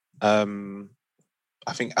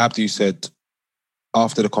I think Abdu said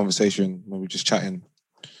after the conversation, when we were just chatting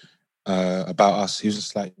about us, he was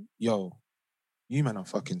just like, yo, you man are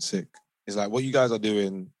fucking sick. It's like, what you guys are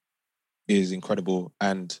doing is incredible,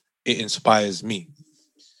 and it inspires me.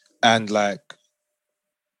 And, like,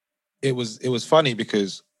 it was funny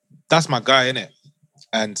because that's my guy, innit?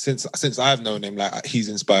 And since I've known him, like, he's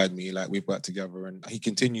inspired me. Like, we've worked together and he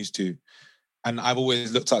continues to. And I've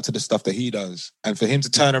always looked up to the stuff that he does. And for him to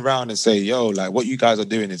turn around and say, yo, like, what you guys are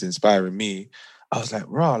doing is inspiring me, I was like,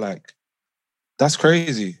 rah, like, that's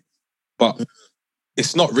crazy. But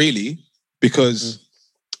it's not really, because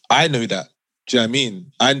I know that. Do you know what I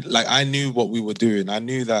mean? I knew what we were doing. I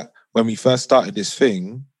knew that when we first started this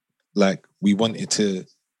thing, like, we wanted to,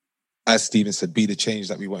 as Stephen said, be the change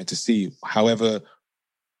that we wanted to see. However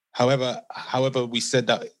we said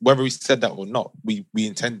that, whether we said that or not, we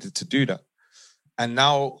intended to do that. And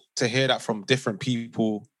now to hear that from different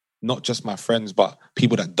people, not just my friends, but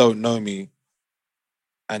people that don't know me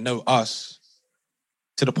and know us,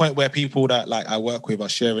 to the point where people that, like, I work with are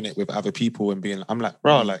sharing it with other people and being, I'm like,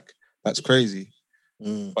 bro, like, that's crazy.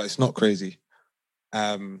 But it's not crazy.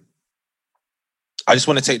 I just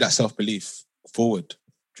want to take that self-belief forward.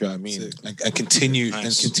 Do you know what I mean? And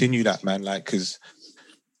continue that, man. Like, because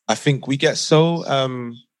I think we get so,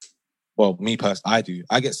 well, me personally, I do.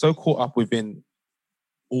 I get so caught up within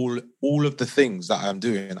all of the things that I'm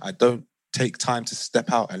doing. I don't take time to step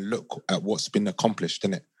out and look at what's been accomplished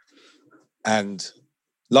in it. And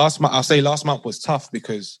last month was tough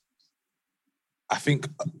because I think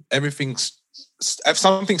if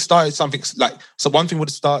something started, something like, so one thing would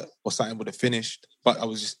have started or something would have finished, but I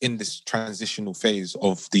was just in this transitional phase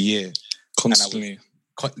of the year. Constantly.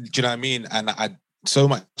 Do you know what I mean? And so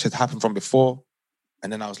much had happened from before.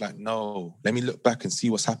 And then I was like, no, let me look back and see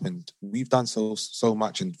what's happened. We've done so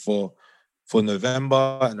much, and for for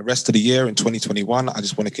November and the rest of the year in 2021. I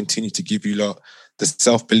just want to continue to give you lot the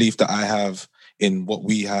self-belief that I have in what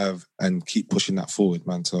we have and keep pushing that forward,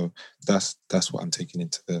 man. So that's what I'm taking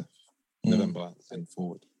into the November and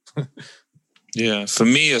forward. Yeah, for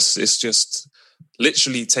me, it's just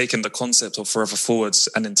literally taking the concept of Forever Forwards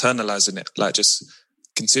and internalizing it, like just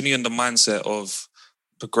continuing the mindset of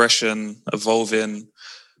progression, evolving,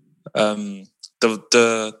 the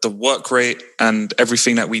work rate and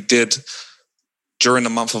everything that we did during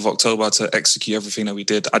the month of October to execute everything that we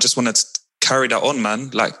did. I just wanted to carry that on,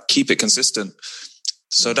 man, like keep it consistent.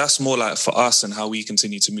 So that's more like for us and how we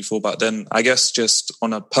continue to move forward. But then I guess just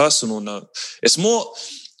on a personal note, it's more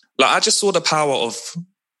like I just saw the power of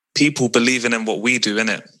people believing in what we do,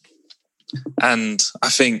 innit? And I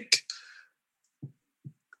think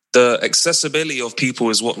the accessibility of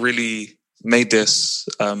people is what really made this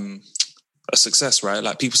a success, right?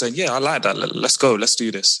 Like people saying, yeah, I like that. Let's go. Let's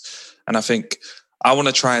do this. And I think I want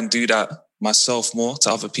to try and do that myself more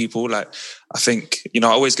to other people. Like, I think, I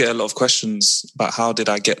always get a lot of questions about how did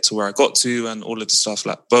I get to where I got to and all of the stuff,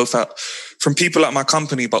 like both from people at my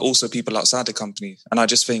company, but also people outside the company. And I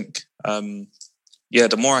just think,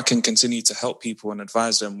 the more I can continue to help people and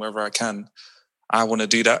advise them wherever I can, I want to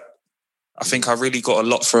do that. I think I really got a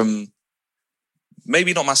lot from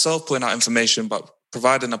maybe not myself putting out information, but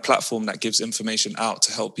providing a platform that gives information out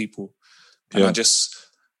to help people. And I just,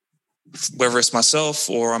 whether it's myself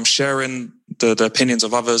or I'm sharing the opinions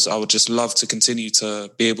of others, I would just love to continue to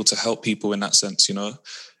be able to help people in that sense,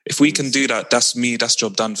 If we can do that, that's me, that's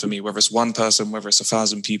job done for me, whether it's one person, whether it's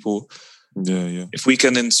 1,000 people. Yeah. If we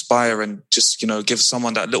can inspire and just, give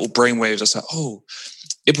someone that little brainwave that's like, oh,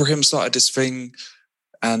 Ibrahim started this thing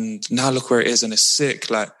and now look where it is and it's sick.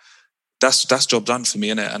 Like, that's job done for me,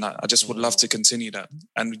 innit? And I just would love to continue that.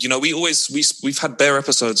 And, we've had bare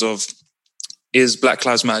episodes of, is Black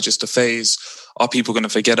Lives Matter just a phase? Are people going to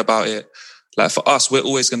forget about it? Like for us, we're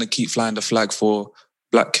always going to keep flying the flag for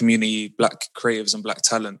Black community, Black creatives and Black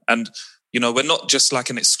talent. And, we're not just like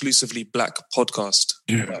an exclusively Black podcast.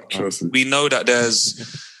 Yeah, trust me. We know that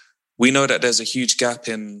there's a huge gap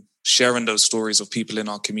in sharing those stories of people in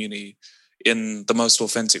our community in the most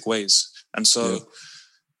authentic ways. And so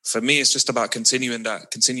for me, it's just about continuing the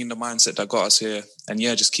mindset that got us here. And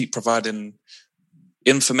just keep providing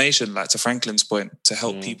information, like to Franklin's point, to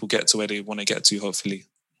help people get to where they want to get to, hopefully.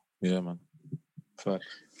 Yeah, man. Fact.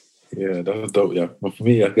 Yeah, that's dope. Yeah, but for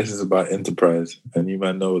me, I guess it's about enterprise, and you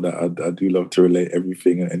might know that I do love to relate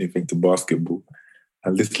everything and anything to basketball.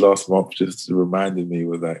 And this last month just reminded me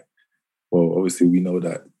was like, well, obviously we know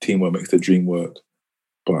that teamwork makes the dream work,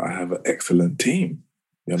 but I have an excellent team.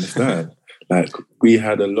 You understand? Like we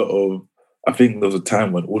had a lot of. I think there was a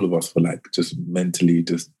time when all of us were like just mentally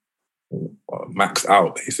just maxed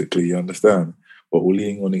out, basically. You understand? But we're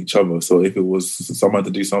leaning on each other. So if it was someone to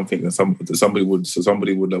do something, then somebody would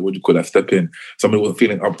like, what do you call that, step in. Somebody wasn't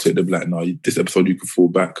feeling up to it, they'd be like, no, this episode you could fall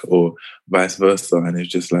back, or vice versa. And it's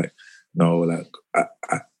just like, no, like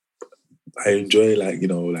I enjoy I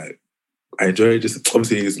enjoy just,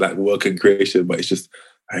 obviously it's like work and creation, but it's just,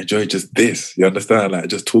 I enjoy just this. You understand? Like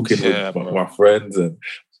just talking with my friends and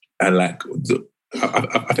like,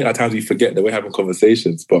 I think at times we forget that we're having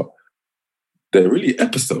conversations, but they're really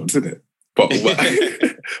episodes, isn't it? But to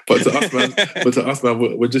us,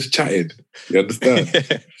 man, we're just chatting. You understand?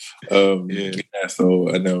 So,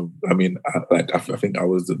 and I mean, I think I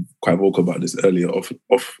was quite vocal about this earlier off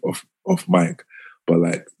mic, but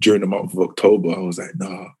like during the month of October, I was like,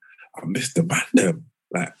 nah, I missed the man them.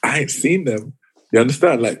 Like I ain't seen them. You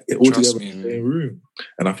understand? Like all together in the same room.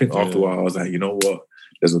 And I think after a while, I was like, you know what?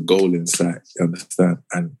 There's a goal in sight. You understand?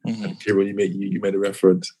 And Kieran, you made a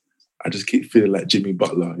reference. I just keep feeling like Jimmy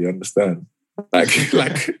Butler. You understand? Like I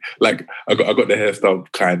got the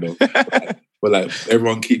hairstyle kind of, but like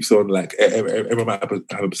everyone keeps on like everyone might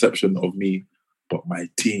have a perception of me, but my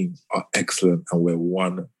team are excellent and we're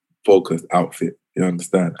one focused outfit. You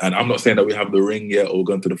understand? And I'm not saying that we have the ring yet or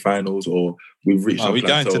gone to the finals or we've reached. We're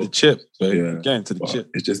going to the chip. Babe. Yeah, we're going to the chip.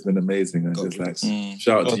 It's just been amazing, and just like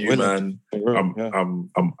shout out to you, man. I'm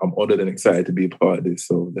honoured and excited to be a part of this.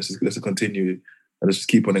 So let's just continue. And let's just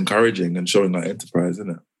keep on encouraging and showing our enterprise,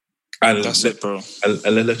 isn't it? And that's it, bro.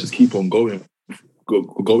 And then let's just keep on going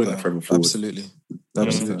that forever forward. Absolutely.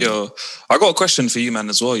 Yo, I got a question for you, man,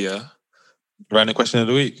 as well, yeah? Random question of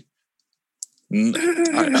the week?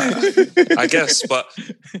 I guess, but...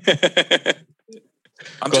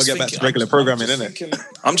 I'm got to get back to regular programming, innit?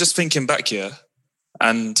 I'm just thinking back here,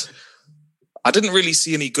 and I didn't really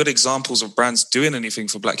see any good examples of brands doing anything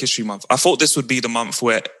for Black History Month. I thought this would be the month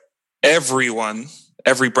where every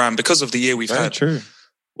brand, because of the year we've had,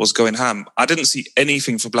 was going ham. I didn't see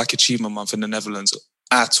anything for Black Achievement Month in the Netherlands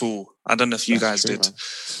at all. I don't know if you guys did.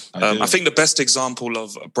 I think the best example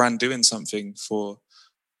of a brand doing something for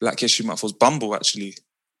Black History Month was Bumble, actually.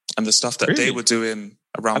 And the stuff that they were doing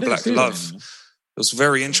around Black Love. It was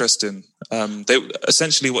very interesting. They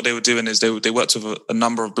essentially what they were doing is they worked with a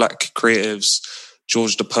number of Black creatives,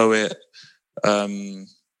 George the Poet,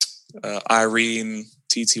 Irene,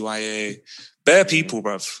 TTYA, bare people,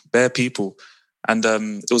 bruv, bare people. And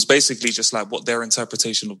it was basically just like what their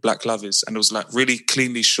interpretation of Black love is. And it was like really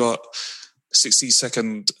cleanly shot,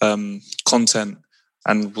 60-second content,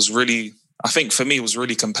 and was really, I think for me, it was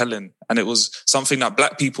really compelling. And it was something that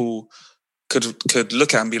Black people could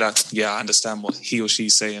look at and be like, yeah, I understand what he or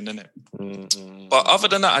she's saying, innit? Mm-hmm. But other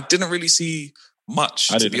than that, I didn't really see much,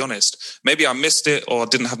 to be honest. Maybe I missed it or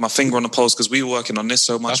didn't have my finger on the pulse because we were working on this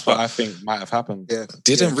so much. That's what I think might have happened. Yeah,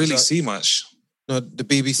 didn't really see much. No, the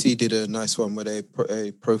BBC did a nice one where they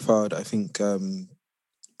profiled, I think,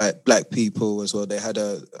 Black people as well. They had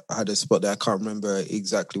a spot there. I can't remember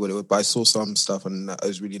exactly what it was, but I saw some stuff and that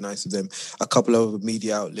was really nice of them. A couple of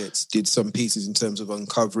media outlets did some pieces in terms of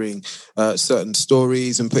uncovering certain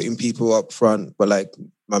stories and putting people up front. But like,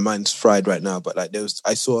 my mind's fried right now. But like,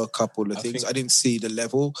 I saw a couple of things. I didn't see the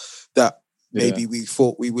level that maybe we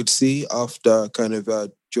thought we would see after kind of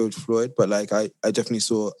George Floyd. But like, I definitely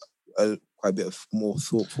saw quite a bit of more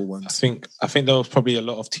thoughtful ones. I think there was probably a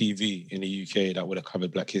lot of TV in the UK that would have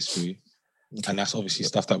covered Black history, and that's obviously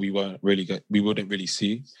stuff that we wouldn't really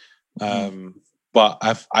see. But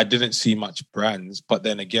I didn't see much brands. But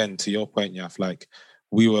then again, to your point, Yaf, like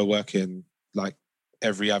we were working like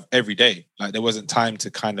every day. Like there wasn't time to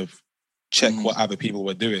kind of check what other people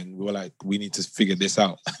were doing. We were like, we need to figure this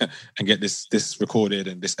out and get this recorded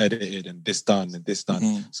and this edited and this done and this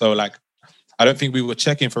done. So like, I don't think we were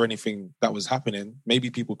checking for anything that was happening.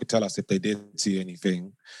 Maybe people could tell us if they did see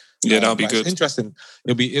anything. Yeah, that'll be good. It's interesting.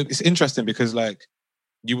 It's interesting because like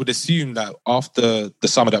you would assume that after the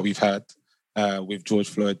summer that we've had with George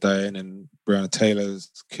Floyd dying and Breonna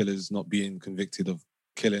Taylor's killers not being convicted of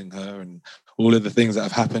killing her and all of the things that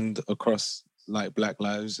have happened across like Black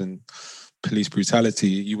lives and police brutality,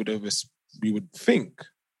 you would think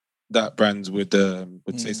that brands would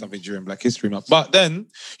say something during Black History Month. But then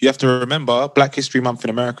you have to remember Black History Month in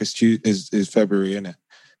America is February, isn't it?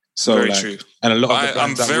 So very true. And a lot of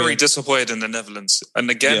I'm very disappointed in the Netherlands. And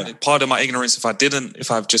again, part of my ignorance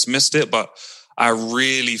if I've just missed it, but I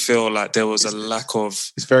really feel like there was a lack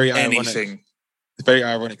of anything. Ironic. It's very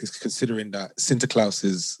ironic considering that Sinterklaas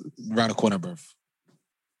is around the corner, bruv.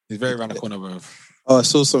 He's very around the corner, bruv. Oh, I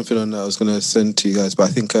saw something on that I was going to send to you guys, but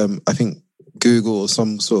I think Google or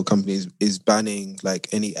some sort of company is banning like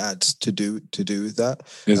any ads to do with that.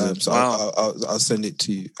 So I'll send it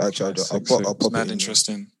to you. Actually, I'll pop it in.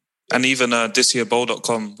 Interesting. And even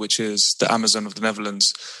thisyearbol.com, which is the Amazon of the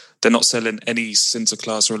Netherlands, they're not selling any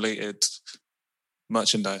Sinterklaas related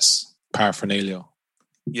merchandise. Paraphernalia.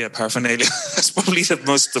 Yeah, paraphernalia. That's probably the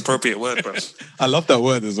most appropriate word, bro. I love that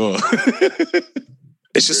word as well.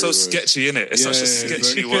 It's just so sketchy, innit? It's such a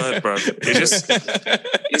sketchy word, bro. It just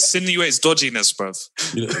insinuates dodginess, bro.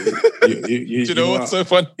 Do you know what's so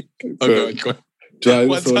funny? Go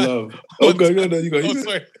on.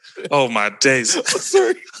 Sorry. Oh, my days.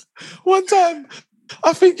 Sorry. One time,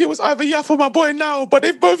 I think it was either Yaf or my boy now, but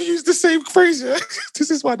they both used the same phrase. Yeah?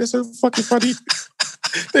 This is why they're so fucking funny.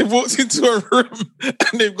 They've walked into a room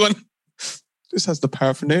and they've gone, this has the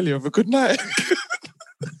paraphernalia of a good night.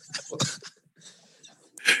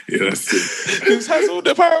 Yeah, that's it. This has all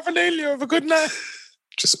the paraphernalia of a good night.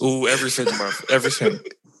 Just everything, bro. Everything.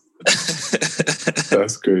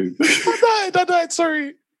 That's crazy. I died,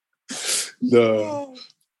 sorry. No.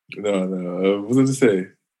 What was I going to say?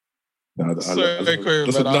 No,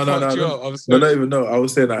 not even know. I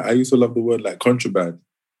was saying like, I used to love the word like contraband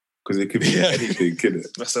because it could be anything, couldn't it?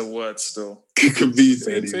 That's a word still. It could be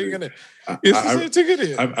anything. I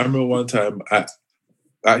remember one time I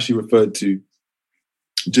actually referred to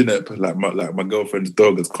Jeanette, like my girlfriend's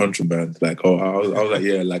dog, as contraband. Like, I was like,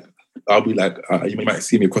 yeah, like I'll be like, you might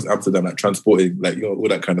see me across Amsterdam, like transporting, like all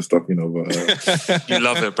that kind of stuff, you know. But you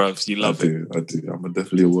love it, bro. You love it. I do. I'm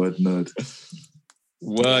definitely a word nerd.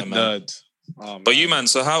 Nerd. But you, man.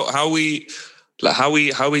 So how we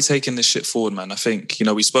taking this shit forward, man? I think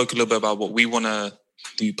we spoke a little bit about what we want to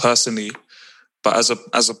do personally, but as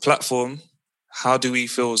a platform, how do we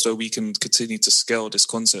feel as though we can continue to scale this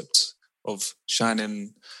concept of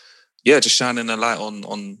shining a light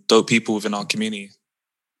on dope people within our community?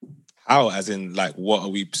 How? As in, like, what are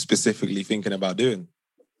we specifically thinking about doing?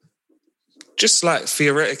 Just like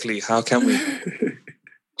theoretically, how can we?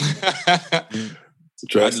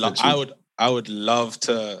 I'd love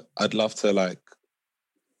to like,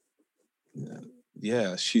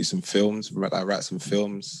 yeah, shoot some films, like write some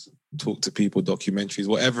films, talk to people, documentaries,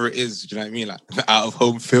 whatever it is. Do you know what I mean? Like out of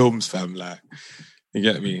home films, fam. Like, you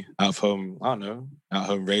get me? Out of home, I don't know, out of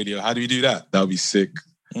home radio. How do we do that? That would be sick.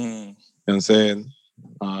 You know what I'm saying?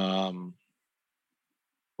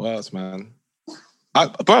 What else, man?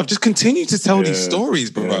 Bro, just continue to tell these stories,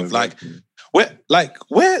 bro. Yeah, Like,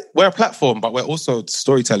 we're a platform, but we're also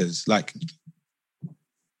storytellers. Like,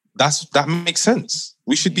 that makes sense.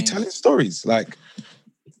 We should be telling stories. Like,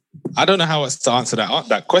 I don't know how else to answer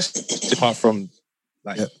that question apart from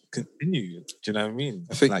like continue. Do you know what I mean?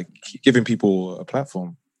 I think like giving people a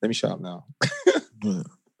platform. Let me shut up now. No,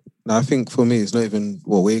 I think for me, it's not even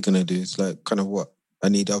what we're gonna do. It's like kind of what I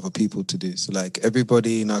need other people to do. So like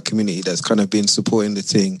everybody in our community that's kind of been supporting the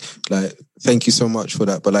thing, like thank you so much for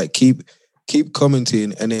that. But like keep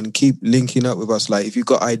commenting and then keep linking up with us. Like if you've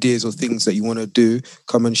got ideas or things that you want to do,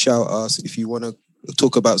 come and shout us. If you want to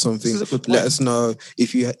talk about something, let us know.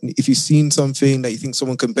 If you've seen something that you think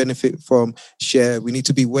someone can benefit from, share. We need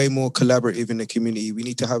to be way more collaborative in the community. We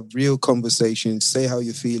need to have real conversations. Say how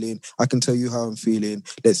you're feeling. I can tell you how I'm feeling.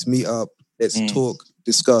 Let's meet up. Let's talk,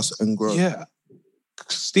 discuss, and grow. Yeah.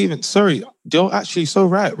 Stephen, sorry, you're actually so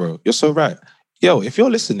right, bro. You're so right. Yo, if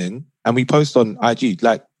you're listening and we post on IG,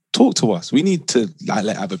 like, talk to us. We need to like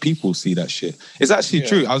let other people see that shit. It's actually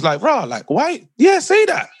true. I was like, bro, like, why? Yeah, say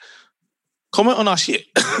that. Comment on our shit.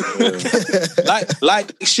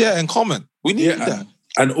 like, share, and comment. We need that.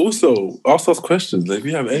 And also ask us questions. Like, if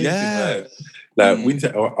you have anything, we need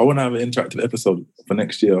to, I want to have an interactive episode for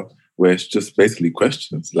next year where it's just basically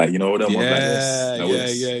questions. Like, you know, them ones like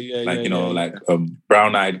this. Like, you know, like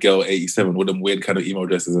brown-eyed girl 87 with them weird kind of email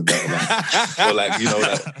addresses and that. Like, or like,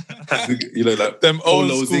 you know, like them old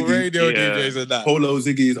Polo school Ziggy, radio DJs and that. Polo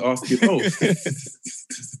Ziggy is asking,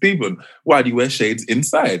 Stephen, why do you wear shades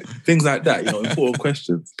inside? Things like that, you know, important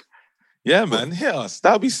questions. Yeah, man, hit us.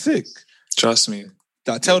 That would be sick. Trust me.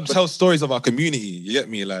 That tell stories of our community. You get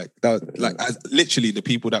me? Like that, like as literally the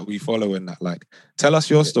people that we follow and that. Like, tell us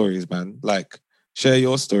your stories, man. Like, share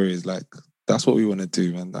your stories. Like, that's what we want to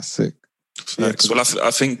do, man. That's sick. Well, I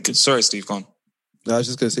think. Sorry, Steve, go on. No, I was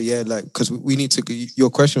just going to say, like, because we need to,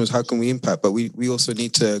 your question was how can we impact, but we also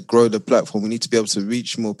need to grow the platform. We need to be able to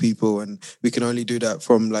reach more people, and we can only do that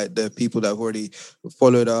from like the people that have already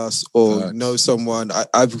followed us or know someone.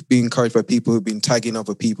 I've been encouraged by people who've been tagging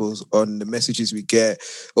other people on the messages we get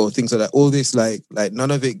or things like that. All this, like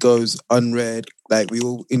none of it goes unread. Like we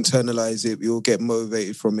all internalize it, we all get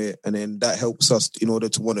motivated from it, and then that helps us in order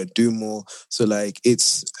to want to do more. So like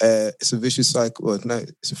it's a vicious cycle. Well, no,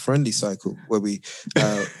 it's a friendly cycle where we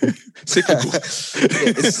cyclical.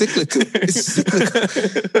 It's cyclical. It's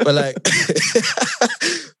cyclical.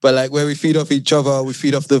 But like where we feed off each other, we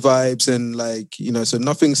feed off the vibes, and like, you know, so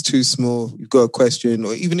nothing's too small. You've got a question,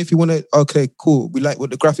 or even if you want to, okay, cool, we like what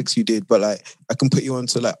the graphics you did, but like I can put you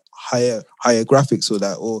onto like higher graphics or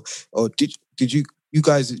that, or did you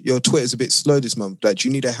guys, your Twitter's a bit slow this month. Like, do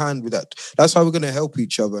you need a hand with that? That's how we're going to help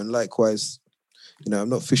each other. And likewise, you know, I'm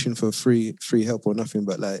not fishing for free help or nothing,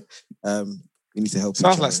 but like, we need to help.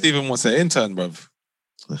 Sounds like Stephen wants an intern, bruv.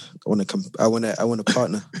 I want a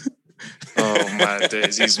partner. Oh my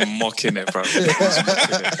days, he's mocking it, bro.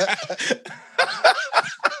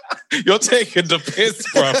 You're taking the piss,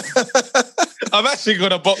 bro. I'm actually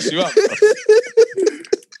gonna box you up, bro.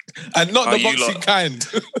 And not the boxing kind.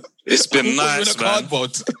 It's been nice, man.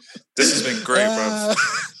 Cardboard. This has been great, bro.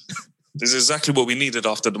 This is exactly what we needed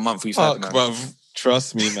after the month we've had, man. Bruv.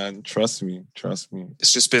 Trust me, man. Trust me.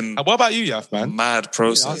 It's just been. What about you, Yaf, man? Mad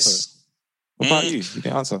process. What about you? You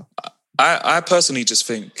didn't answer. I personally just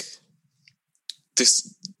think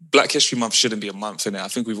this Black History Month shouldn't be a month, innit? I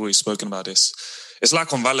think we've already spoken about this. It's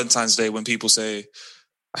like on Valentine's Day when people say,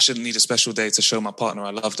 I shouldn't need a special day to show my partner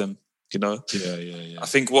I love them, you know? Yeah. I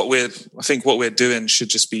think what we're doing should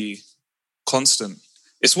just be constant.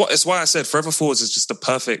 It's why I said Forever Forwards is just the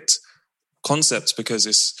perfect concept, because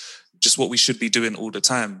it's just what we should be doing all the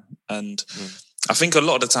time. And I think a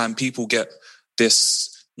lot of the time people get this,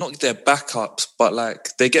 not their backup, but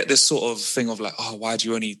like they get this sort of thing of like, oh, why do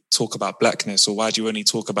you only talk about blackness, or why do you only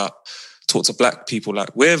talk to black people?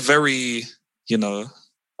 Like, we're very, you know,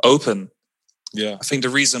 open. Yeah. I think the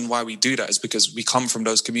reason why we do that is because we come from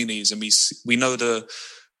those communities, and we know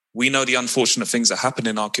the unfortunate things that happen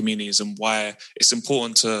in our communities, and why it's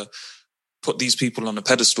important to put these people on a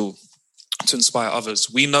pedestal to inspire others.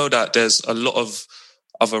 We know that there's a lot of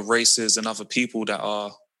other races and other people that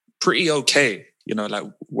are pretty okay, you know, like,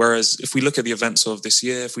 whereas if we look at the events of this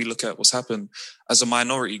year, if we look at what's happened as a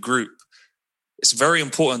minority group, it's very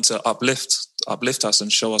important to uplift uplift us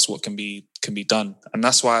and show us what can be done. And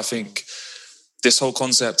that's why I think this whole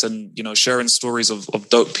concept and, you know, sharing stories of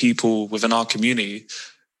dope people within our community,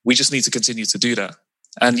 we just need to continue to do that.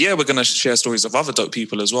 And yeah, we're going to share stories of other dope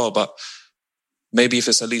people as well, but maybe if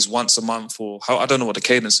it's at least once a month or I don't know what the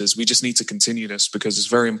cadence is, we just need to continue this because it's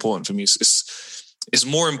very important for me. It's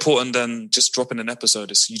more important than just dropping an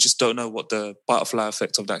episode. You just don't know what the butterfly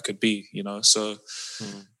effect of that could be, you know? So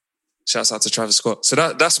shouts out to Travis Scott. So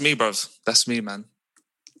that's me, bruv. That's me, man.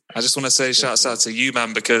 I just want to say shouts out to you,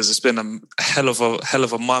 man, because it's been a hell of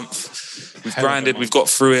a month. We've grinded, we've got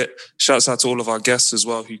through it. Shouts out to all of our guests as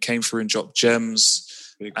well who came through and dropped gems.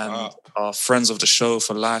 Big and up. Our friends of the show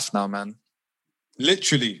for life now, man.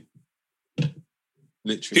 Literally.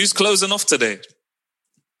 Who's closing off today?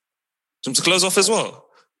 To close off as well?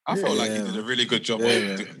 I felt like you did a really good job.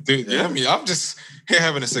 I mean, I'm just here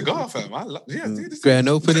having a cigar, fam. Do this. Grand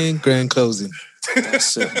opening, grand closing.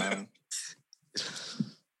 That's it, man.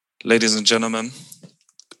 Ladies and gentlemen,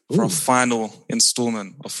 for our final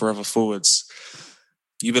installment of Forever Forwards,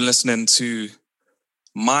 you've been listening to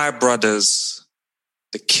my brothers,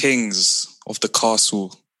 the kings of the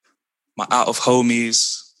castle, my out of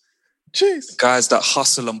homies, the guys that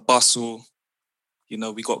hustle and bustle. You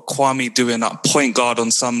know, we got Kwame doing that point guard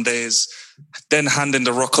on some days, then handing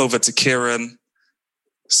the rock over to Kieran.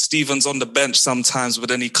 Steven's on the bench sometimes, but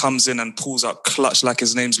then he comes in and pulls up clutch like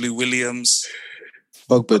his name's Lou Williams.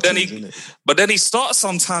 But then he starts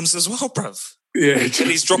sometimes as well, bruv. Yeah. And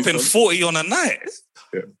he's dropping 40 on a night.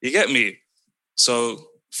 Yeah. You get me? So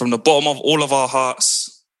from the bottom of all of our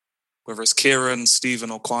hearts, whether it's Kieran,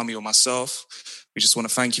 Steven or Kwame or myself, we just want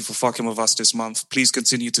to thank you for fucking with us this month. Please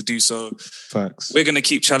continue to do so. Facts. We're going to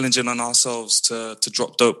keep challenging on ourselves to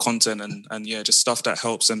drop dope content and just stuff that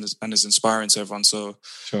helps and is inspiring to everyone. So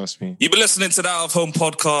trust me. You've been listening to the Out of Home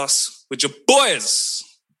podcast with your boys,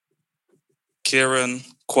 Kieran,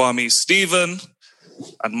 Kwame, Steven,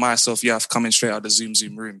 and myself, Yaf, coming straight out of the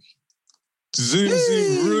Zoom room. Zoom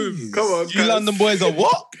room. Come on, you guys. London boys are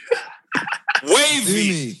what?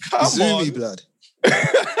 Wavy. Zoomy blood.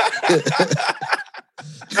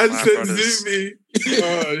 And said Zoomy.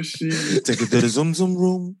 Oh, shit. Take it to the Zoom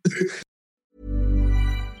room.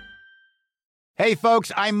 Hey,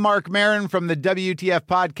 folks, I'm Mark Maron from the WTF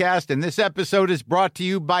Podcast, and this episode is brought to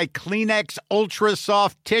you by Kleenex Ultra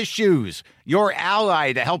Soft Tissues, your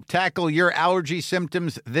ally to help tackle your allergy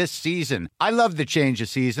symptoms this season. I love the change of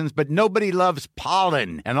seasons, but nobody loves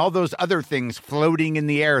pollen and all those other things floating in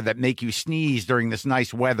the air that make you sneeze during this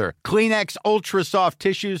nice weather. Kleenex Ultra Soft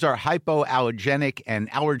Tissues are hypoallergenic and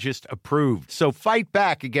allergist approved, so fight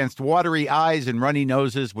back against watery eyes and runny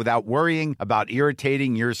noses without worrying about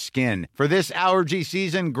irritating your skin. For this allergy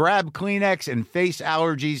season, grab Kleenex and face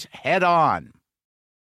allergies head on.